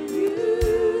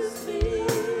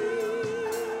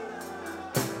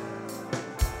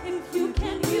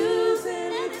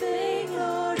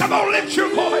 Come on, lift your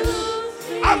voice.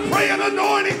 I pray an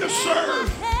anointing to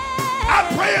serve. I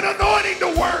pray an anointing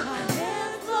to work.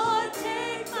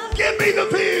 Give me the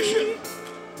vision.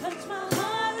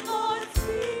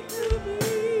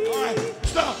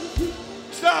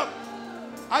 Stop.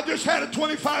 I just had a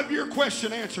 25-year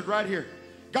question answered right here.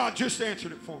 God just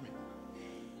answered it for me.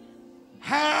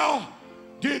 How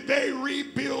did they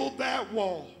rebuild that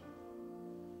wall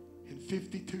in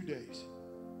 52 days?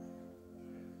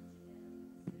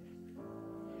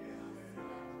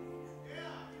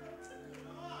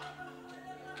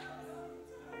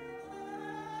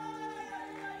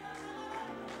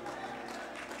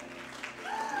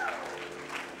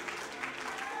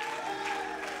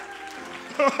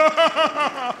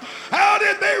 How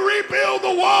did they rebuild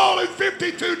the wall in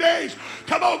 52 days?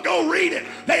 Come on, go read it.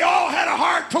 They all had a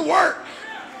heart to work.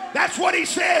 That's what he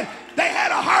said. They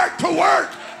had a heart to work.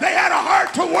 They had a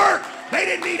heart to work. They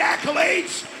didn't need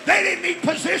accolades. They didn't need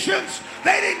positions.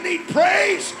 They didn't need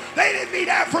praise. They didn't need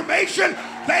affirmation.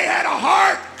 They had a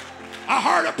heart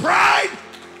of pride,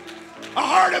 a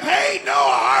heart of hate. No, a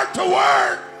heart to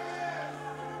work.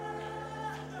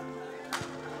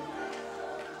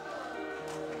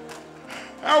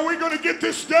 How are we going to get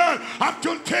this done? I'm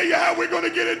going to tell you how we're going to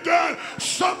get it done.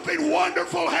 Something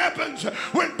wonderful happens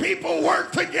when people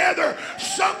work together.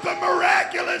 Something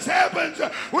miraculous happens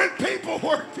when people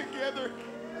work together.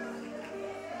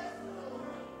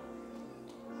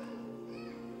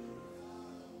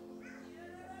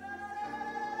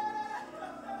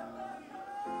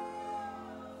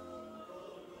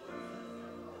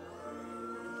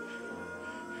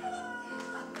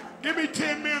 Give me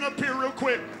 10 men up here real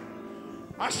quick.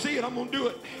 I see it. I'm going to do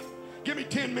it. Give me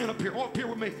 10 men up here. Oh, up here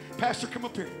with me. Pastor, come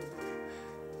up here.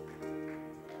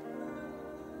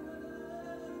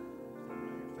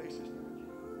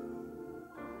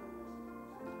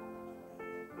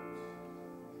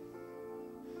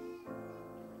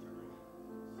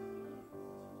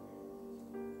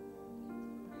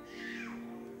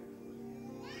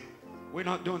 We're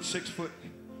not doing 6-foot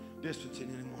distancing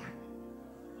anymore.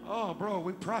 Oh, bro,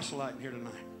 we proselyting here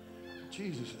tonight. In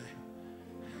Jesus' name.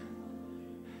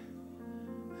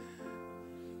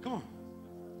 Come on.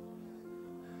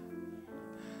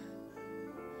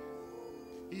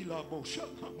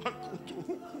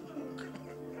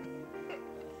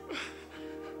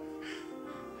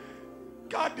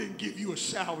 God didn't give you a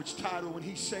salvage title when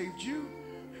he saved you.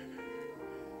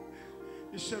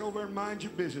 Just sit over and mind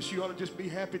your business. You ought to just be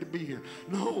happy to be here.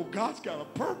 No, God's got a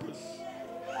purpose.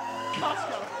 God's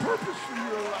got a purpose for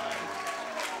your life.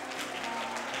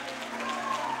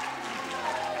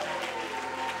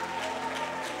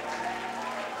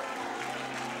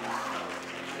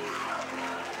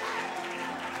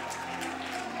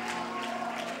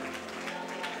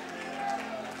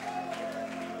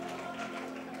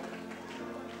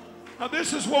 Now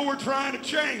this is what we're trying to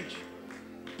change.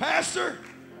 Pastor,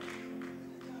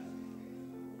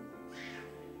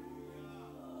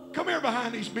 come here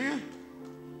behind these men.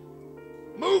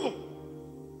 Move them.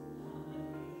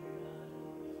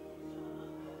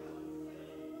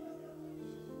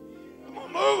 Come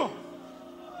on, move them.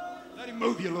 Let him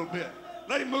move you a little bit.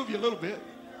 Let him move you a little bit.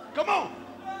 Come on.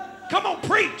 Come on,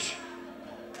 preach.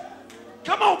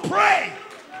 Come on, pray.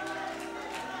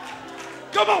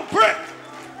 Come on, pray.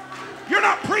 You're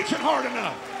not preaching hard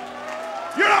enough.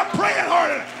 You're not praying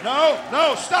hard enough.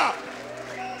 No, stop.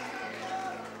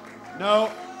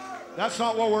 No, that's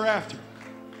not what we're after.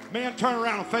 Man, turn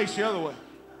around and face the other way.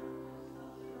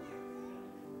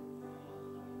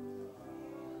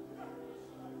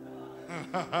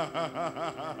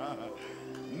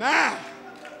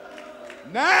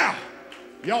 Now,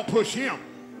 y'all push him.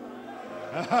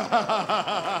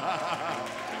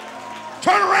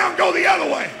 Turn around, go the other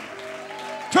way.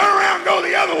 Turn around, go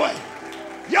the other way.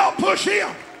 Y'all push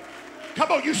him.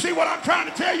 Come on, you see what I'm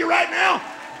trying to tell you right now?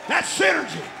 That's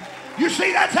synergy. You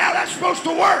see, that's how that's supposed to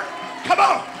work. Come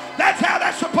on, that's how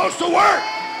that's supposed to work.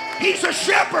 He's a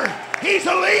shepherd. He's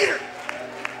a leader.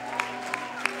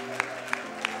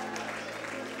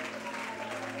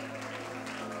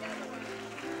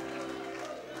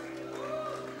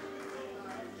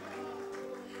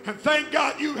 And thank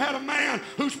God you had a man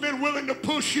who's been willing to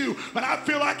push you. But I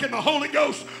feel like in the Holy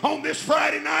Ghost on this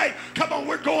Friday night, come on,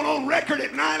 we're going on record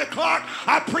at 9 o'clock.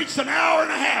 I preached an hour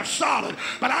and a half solid.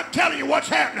 But I'm telling you what's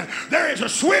happening. There is a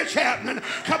switch happening.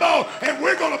 Come on, and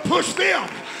we're going to push them.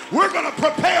 We're going to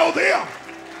propel them.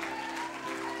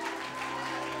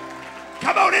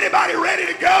 Come on, anybody ready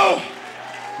to go?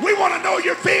 We want to know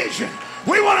your vision.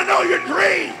 We want to know your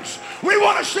dreams. We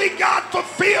want to see God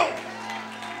fulfilled.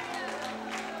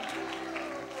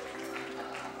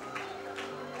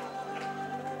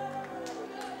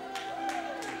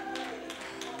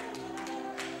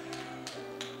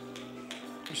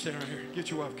 Stand right here.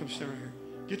 Get your wife. Come stand right here.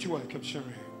 Get your wife. Come stand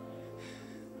right here.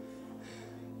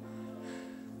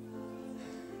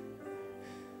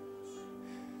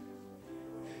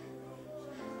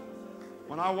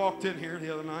 When I walked in here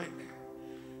the other night,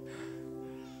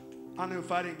 I knew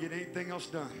if I didn't get anything else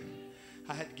done,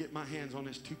 I had to get my hands on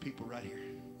these two people right here.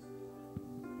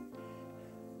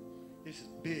 This is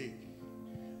big.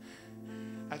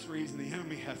 That's the reason the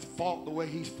enemy has fought the way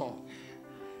he's fought.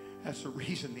 That's the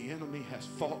reason the enemy has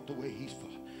fought the way he's fought.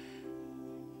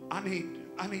 I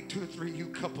need 2 or 3 of you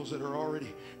couples that are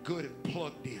already good and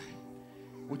plugged in.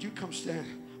 Would you come stand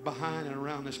behind and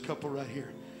around this couple right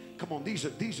here? Come on, these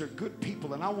are good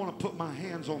people, and I want to put my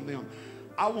hands on them.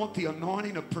 I want the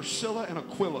anointing of Priscilla and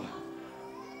Aquila.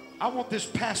 I want this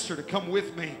pastor to come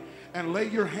with me and lay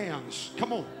your hands.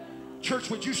 Come on.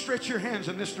 Church, would you stretch your hands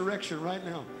in this direction right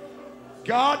now?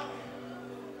 God,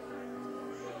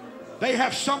 they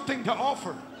have something to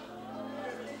offer.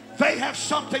 They have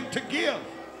something to give.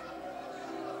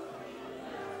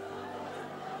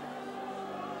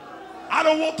 I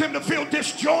don't want them to feel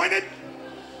disjointed.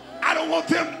 I don't want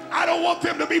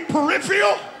them to be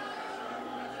peripheral.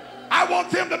 I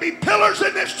want them to be pillars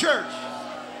in this church.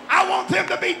 I want them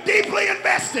to be deeply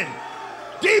invested,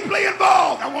 deeply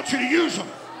involved. I want you to use them.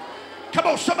 Come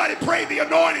on, somebody pray the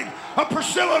anointing of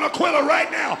Priscilla and Aquila right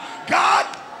now. God,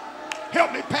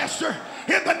 help me, Pastor,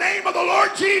 in the name of the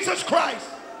Lord Jesus Christ.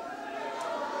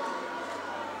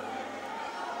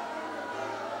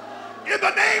 In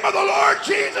the name of the Lord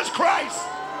Jesus Christ.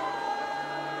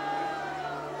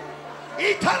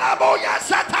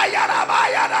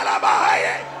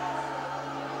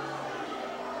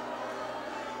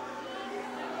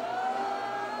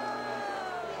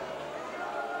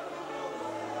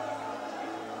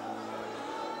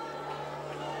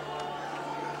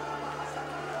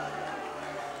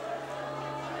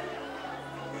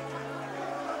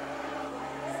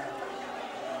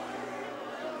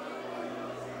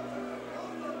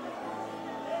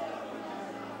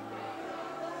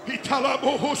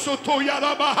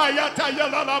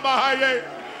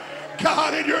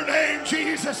 God, in your name,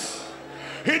 Jesus.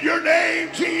 In your name,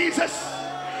 Jesus.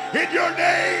 In your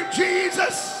name,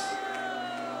 Jesus.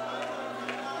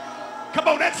 Come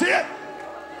on, that's it.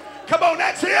 Come on,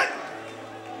 that's it.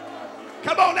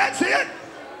 Come on, that's it.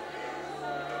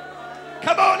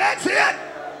 Come on, that's it.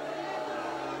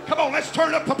 Come on, let's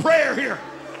turn up for prayer here.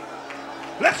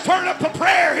 Let's turn up for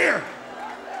prayer here.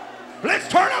 Let's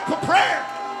turn up for prayer.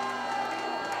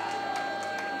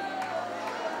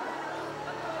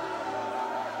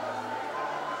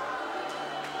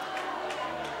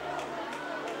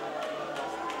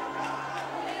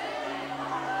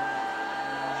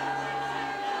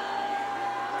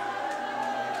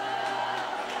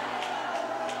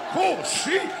 Oh,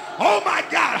 see. Oh, my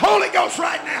God. Holy Ghost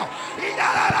right now.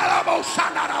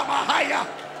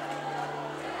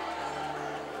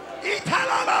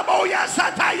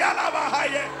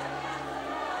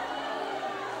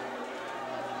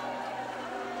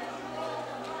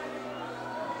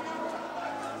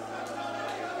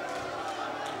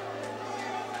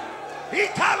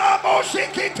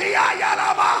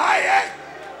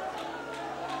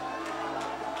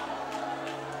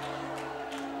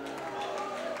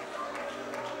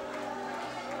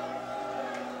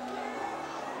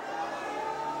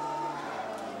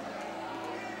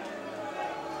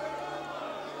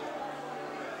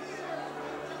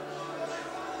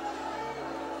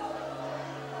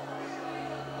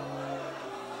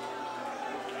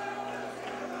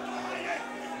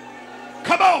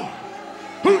 Come on.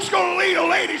 Who's going to lead a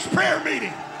ladies' prayer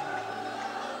meeting?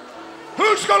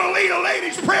 Who's going to lead a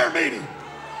ladies' prayer meeting?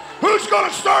 Who's going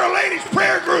to start a ladies'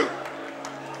 prayer group?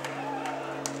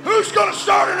 Who's going to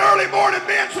start an early morning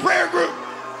men's prayer group?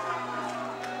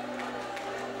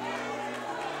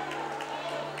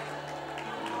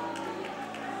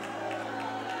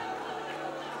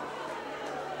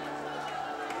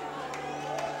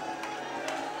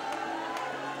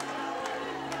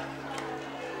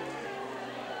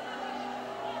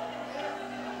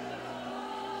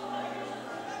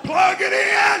 Plug it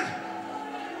in.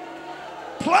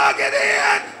 Plug it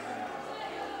in.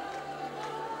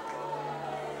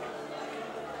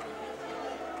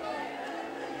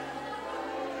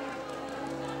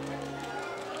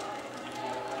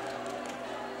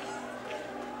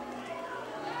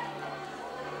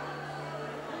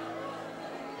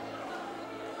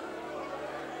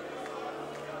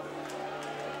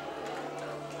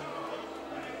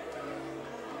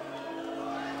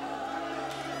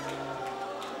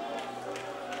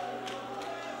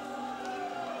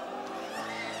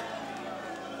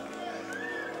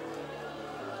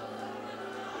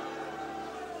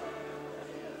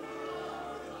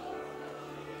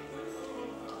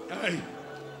 Hey.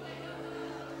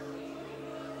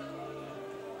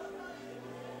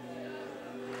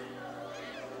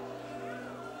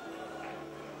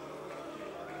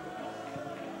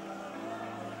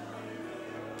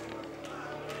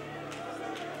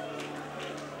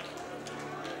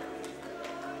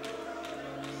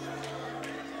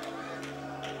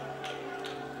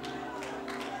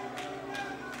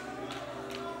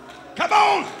 Come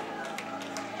on.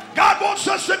 God wants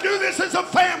us to do this as a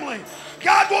family.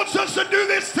 God wants us to do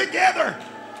this together.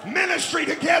 Ministry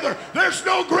together. There's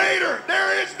no greater.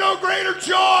 There is no greater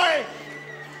joy.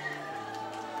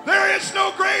 There is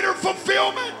no greater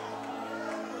fulfillment.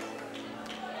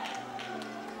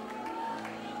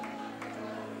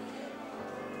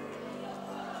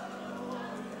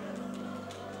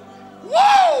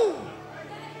 Whoa!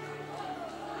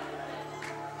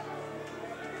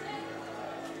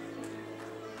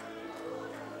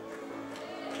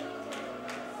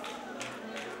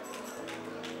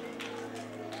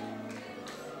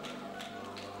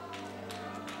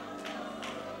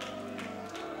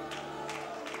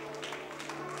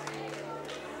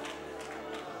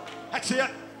 That's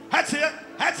it. That's it.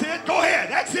 That's it. Go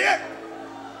ahead. That's it.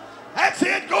 That's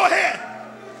it. Go ahead.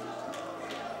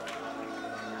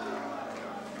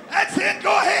 That's it.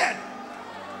 Go ahead.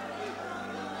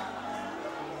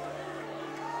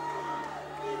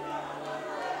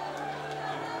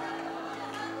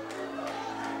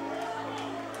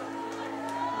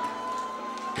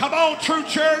 Come on, True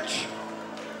Church.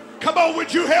 Come on,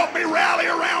 would you help me rally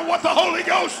around what the Holy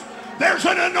Ghost? There's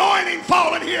an anointing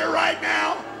falling here right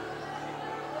now.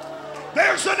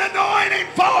 There's an anointing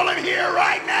falling here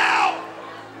right now.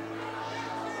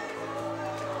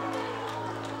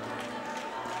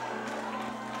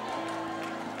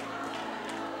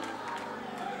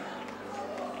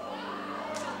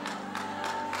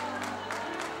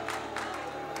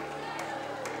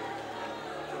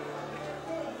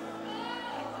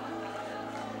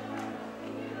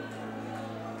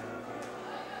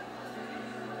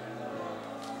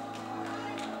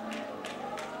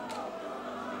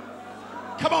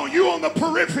 Come on, you on the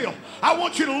peripheral. I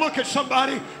want you to look at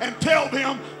somebody and tell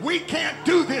them, we can't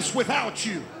do this without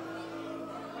you.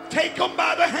 Take them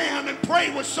by the hand and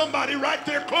pray with somebody right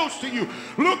there close to you.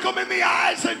 Look them in the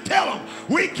eyes and tell them,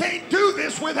 we can't do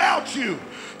this without you.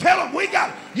 Tell them,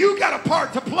 you got a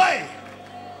part to play.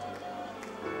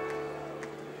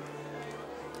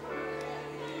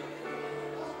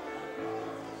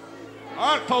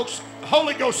 All right, folks,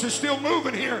 Holy Ghost is still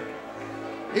moving here.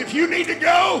 If you need to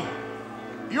go,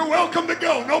 you're welcome to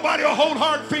go. Nobody will hold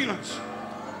hard feelings.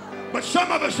 But some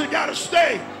of us have got to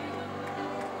stay.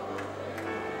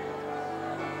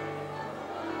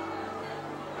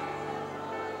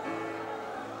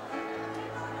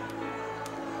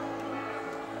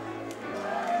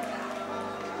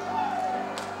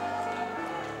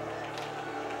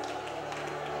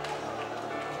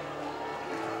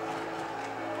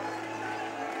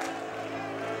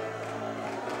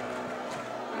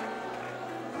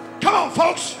 Come on,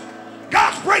 folks.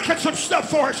 God's breaking some stuff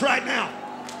for us right now.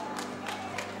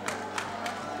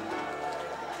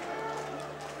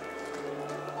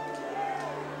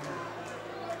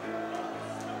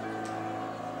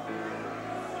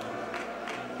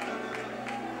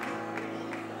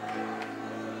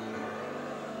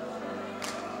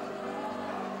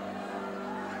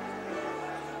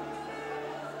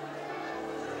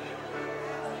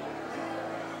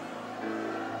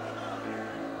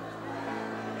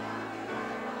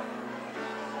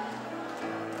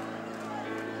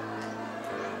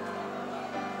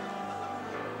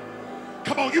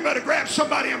 Come on, you better grab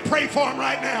somebody and pray for them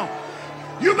right now.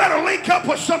 You better link up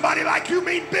with somebody like you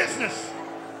mean business.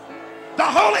 The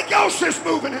Holy Ghost is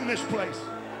moving in this place.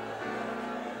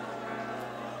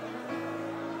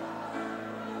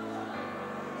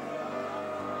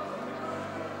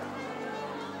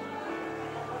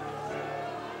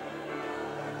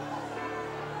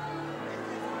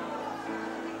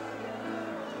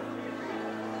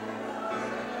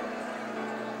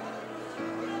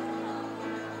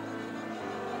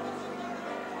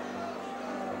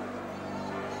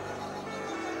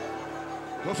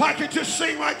 If I could just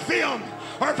sing like them,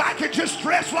 or if I could just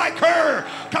dress like her,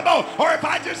 come on, or if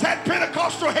I just had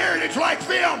Pentecostal heritage like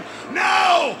them.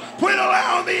 No, quit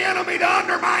allowing the enemy to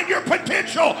undermine your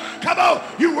potential. Come on,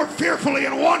 you were fearfully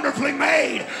and wonderfully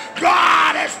made.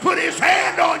 God has put his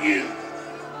hand on you.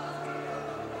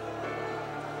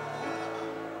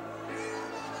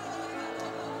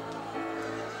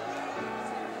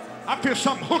 I feel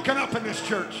something hooking up in this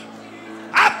church.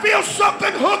 I feel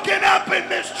something hooking up in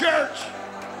this church.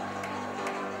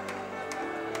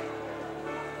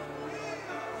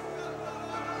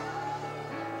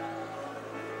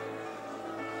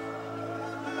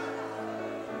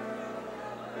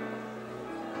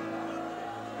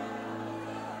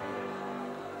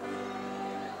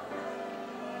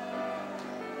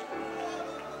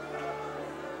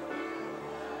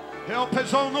 Help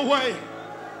is on the way.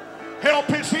 Help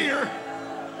is here.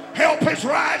 Help is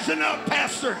rising up,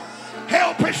 Pastor.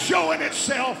 Help is showing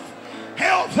itself.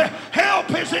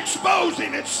 Help is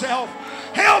exposing itself.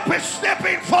 Help is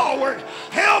stepping forward.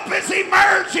 Help is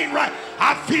emerging right.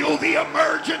 I feel the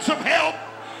emergence of help.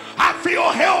 I feel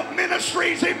help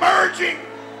ministries emerging.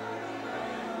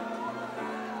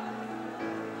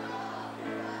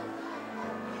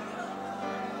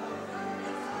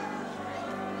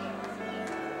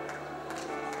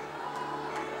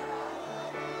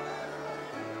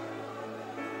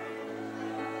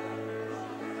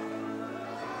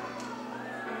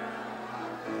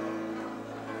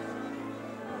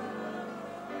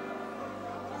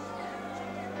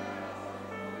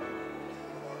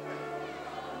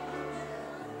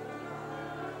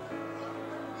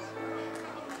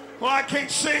 Well, I can't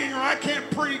sing or I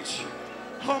can't preach.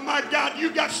 Oh my God,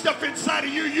 you got stuff inside of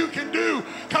you you can do.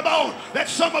 Come on, that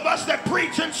some of us that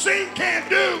preach and sing can't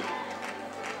do.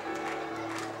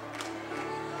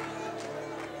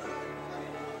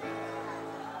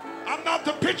 I'm not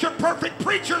the picture perfect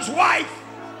preacher's wife.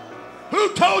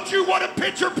 Who told you what a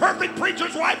picture perfect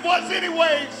preacher's wife was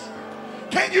anyways?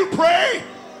 Can you pray?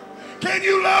 Can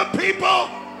you love people?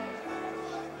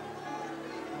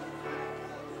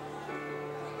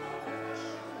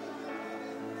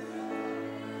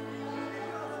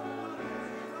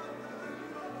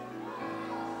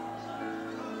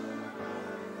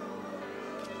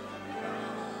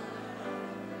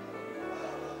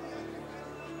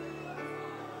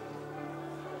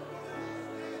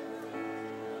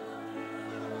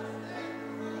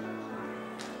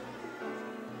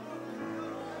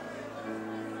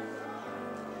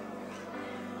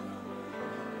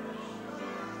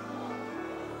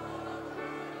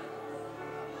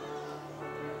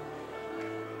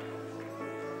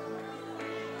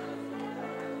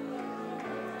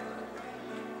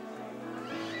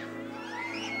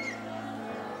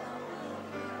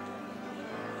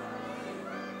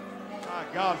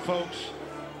 God, folks,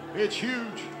 it's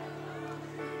huge.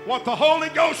 What the Holy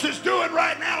Ghost is doing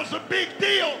right now is a big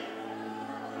deal.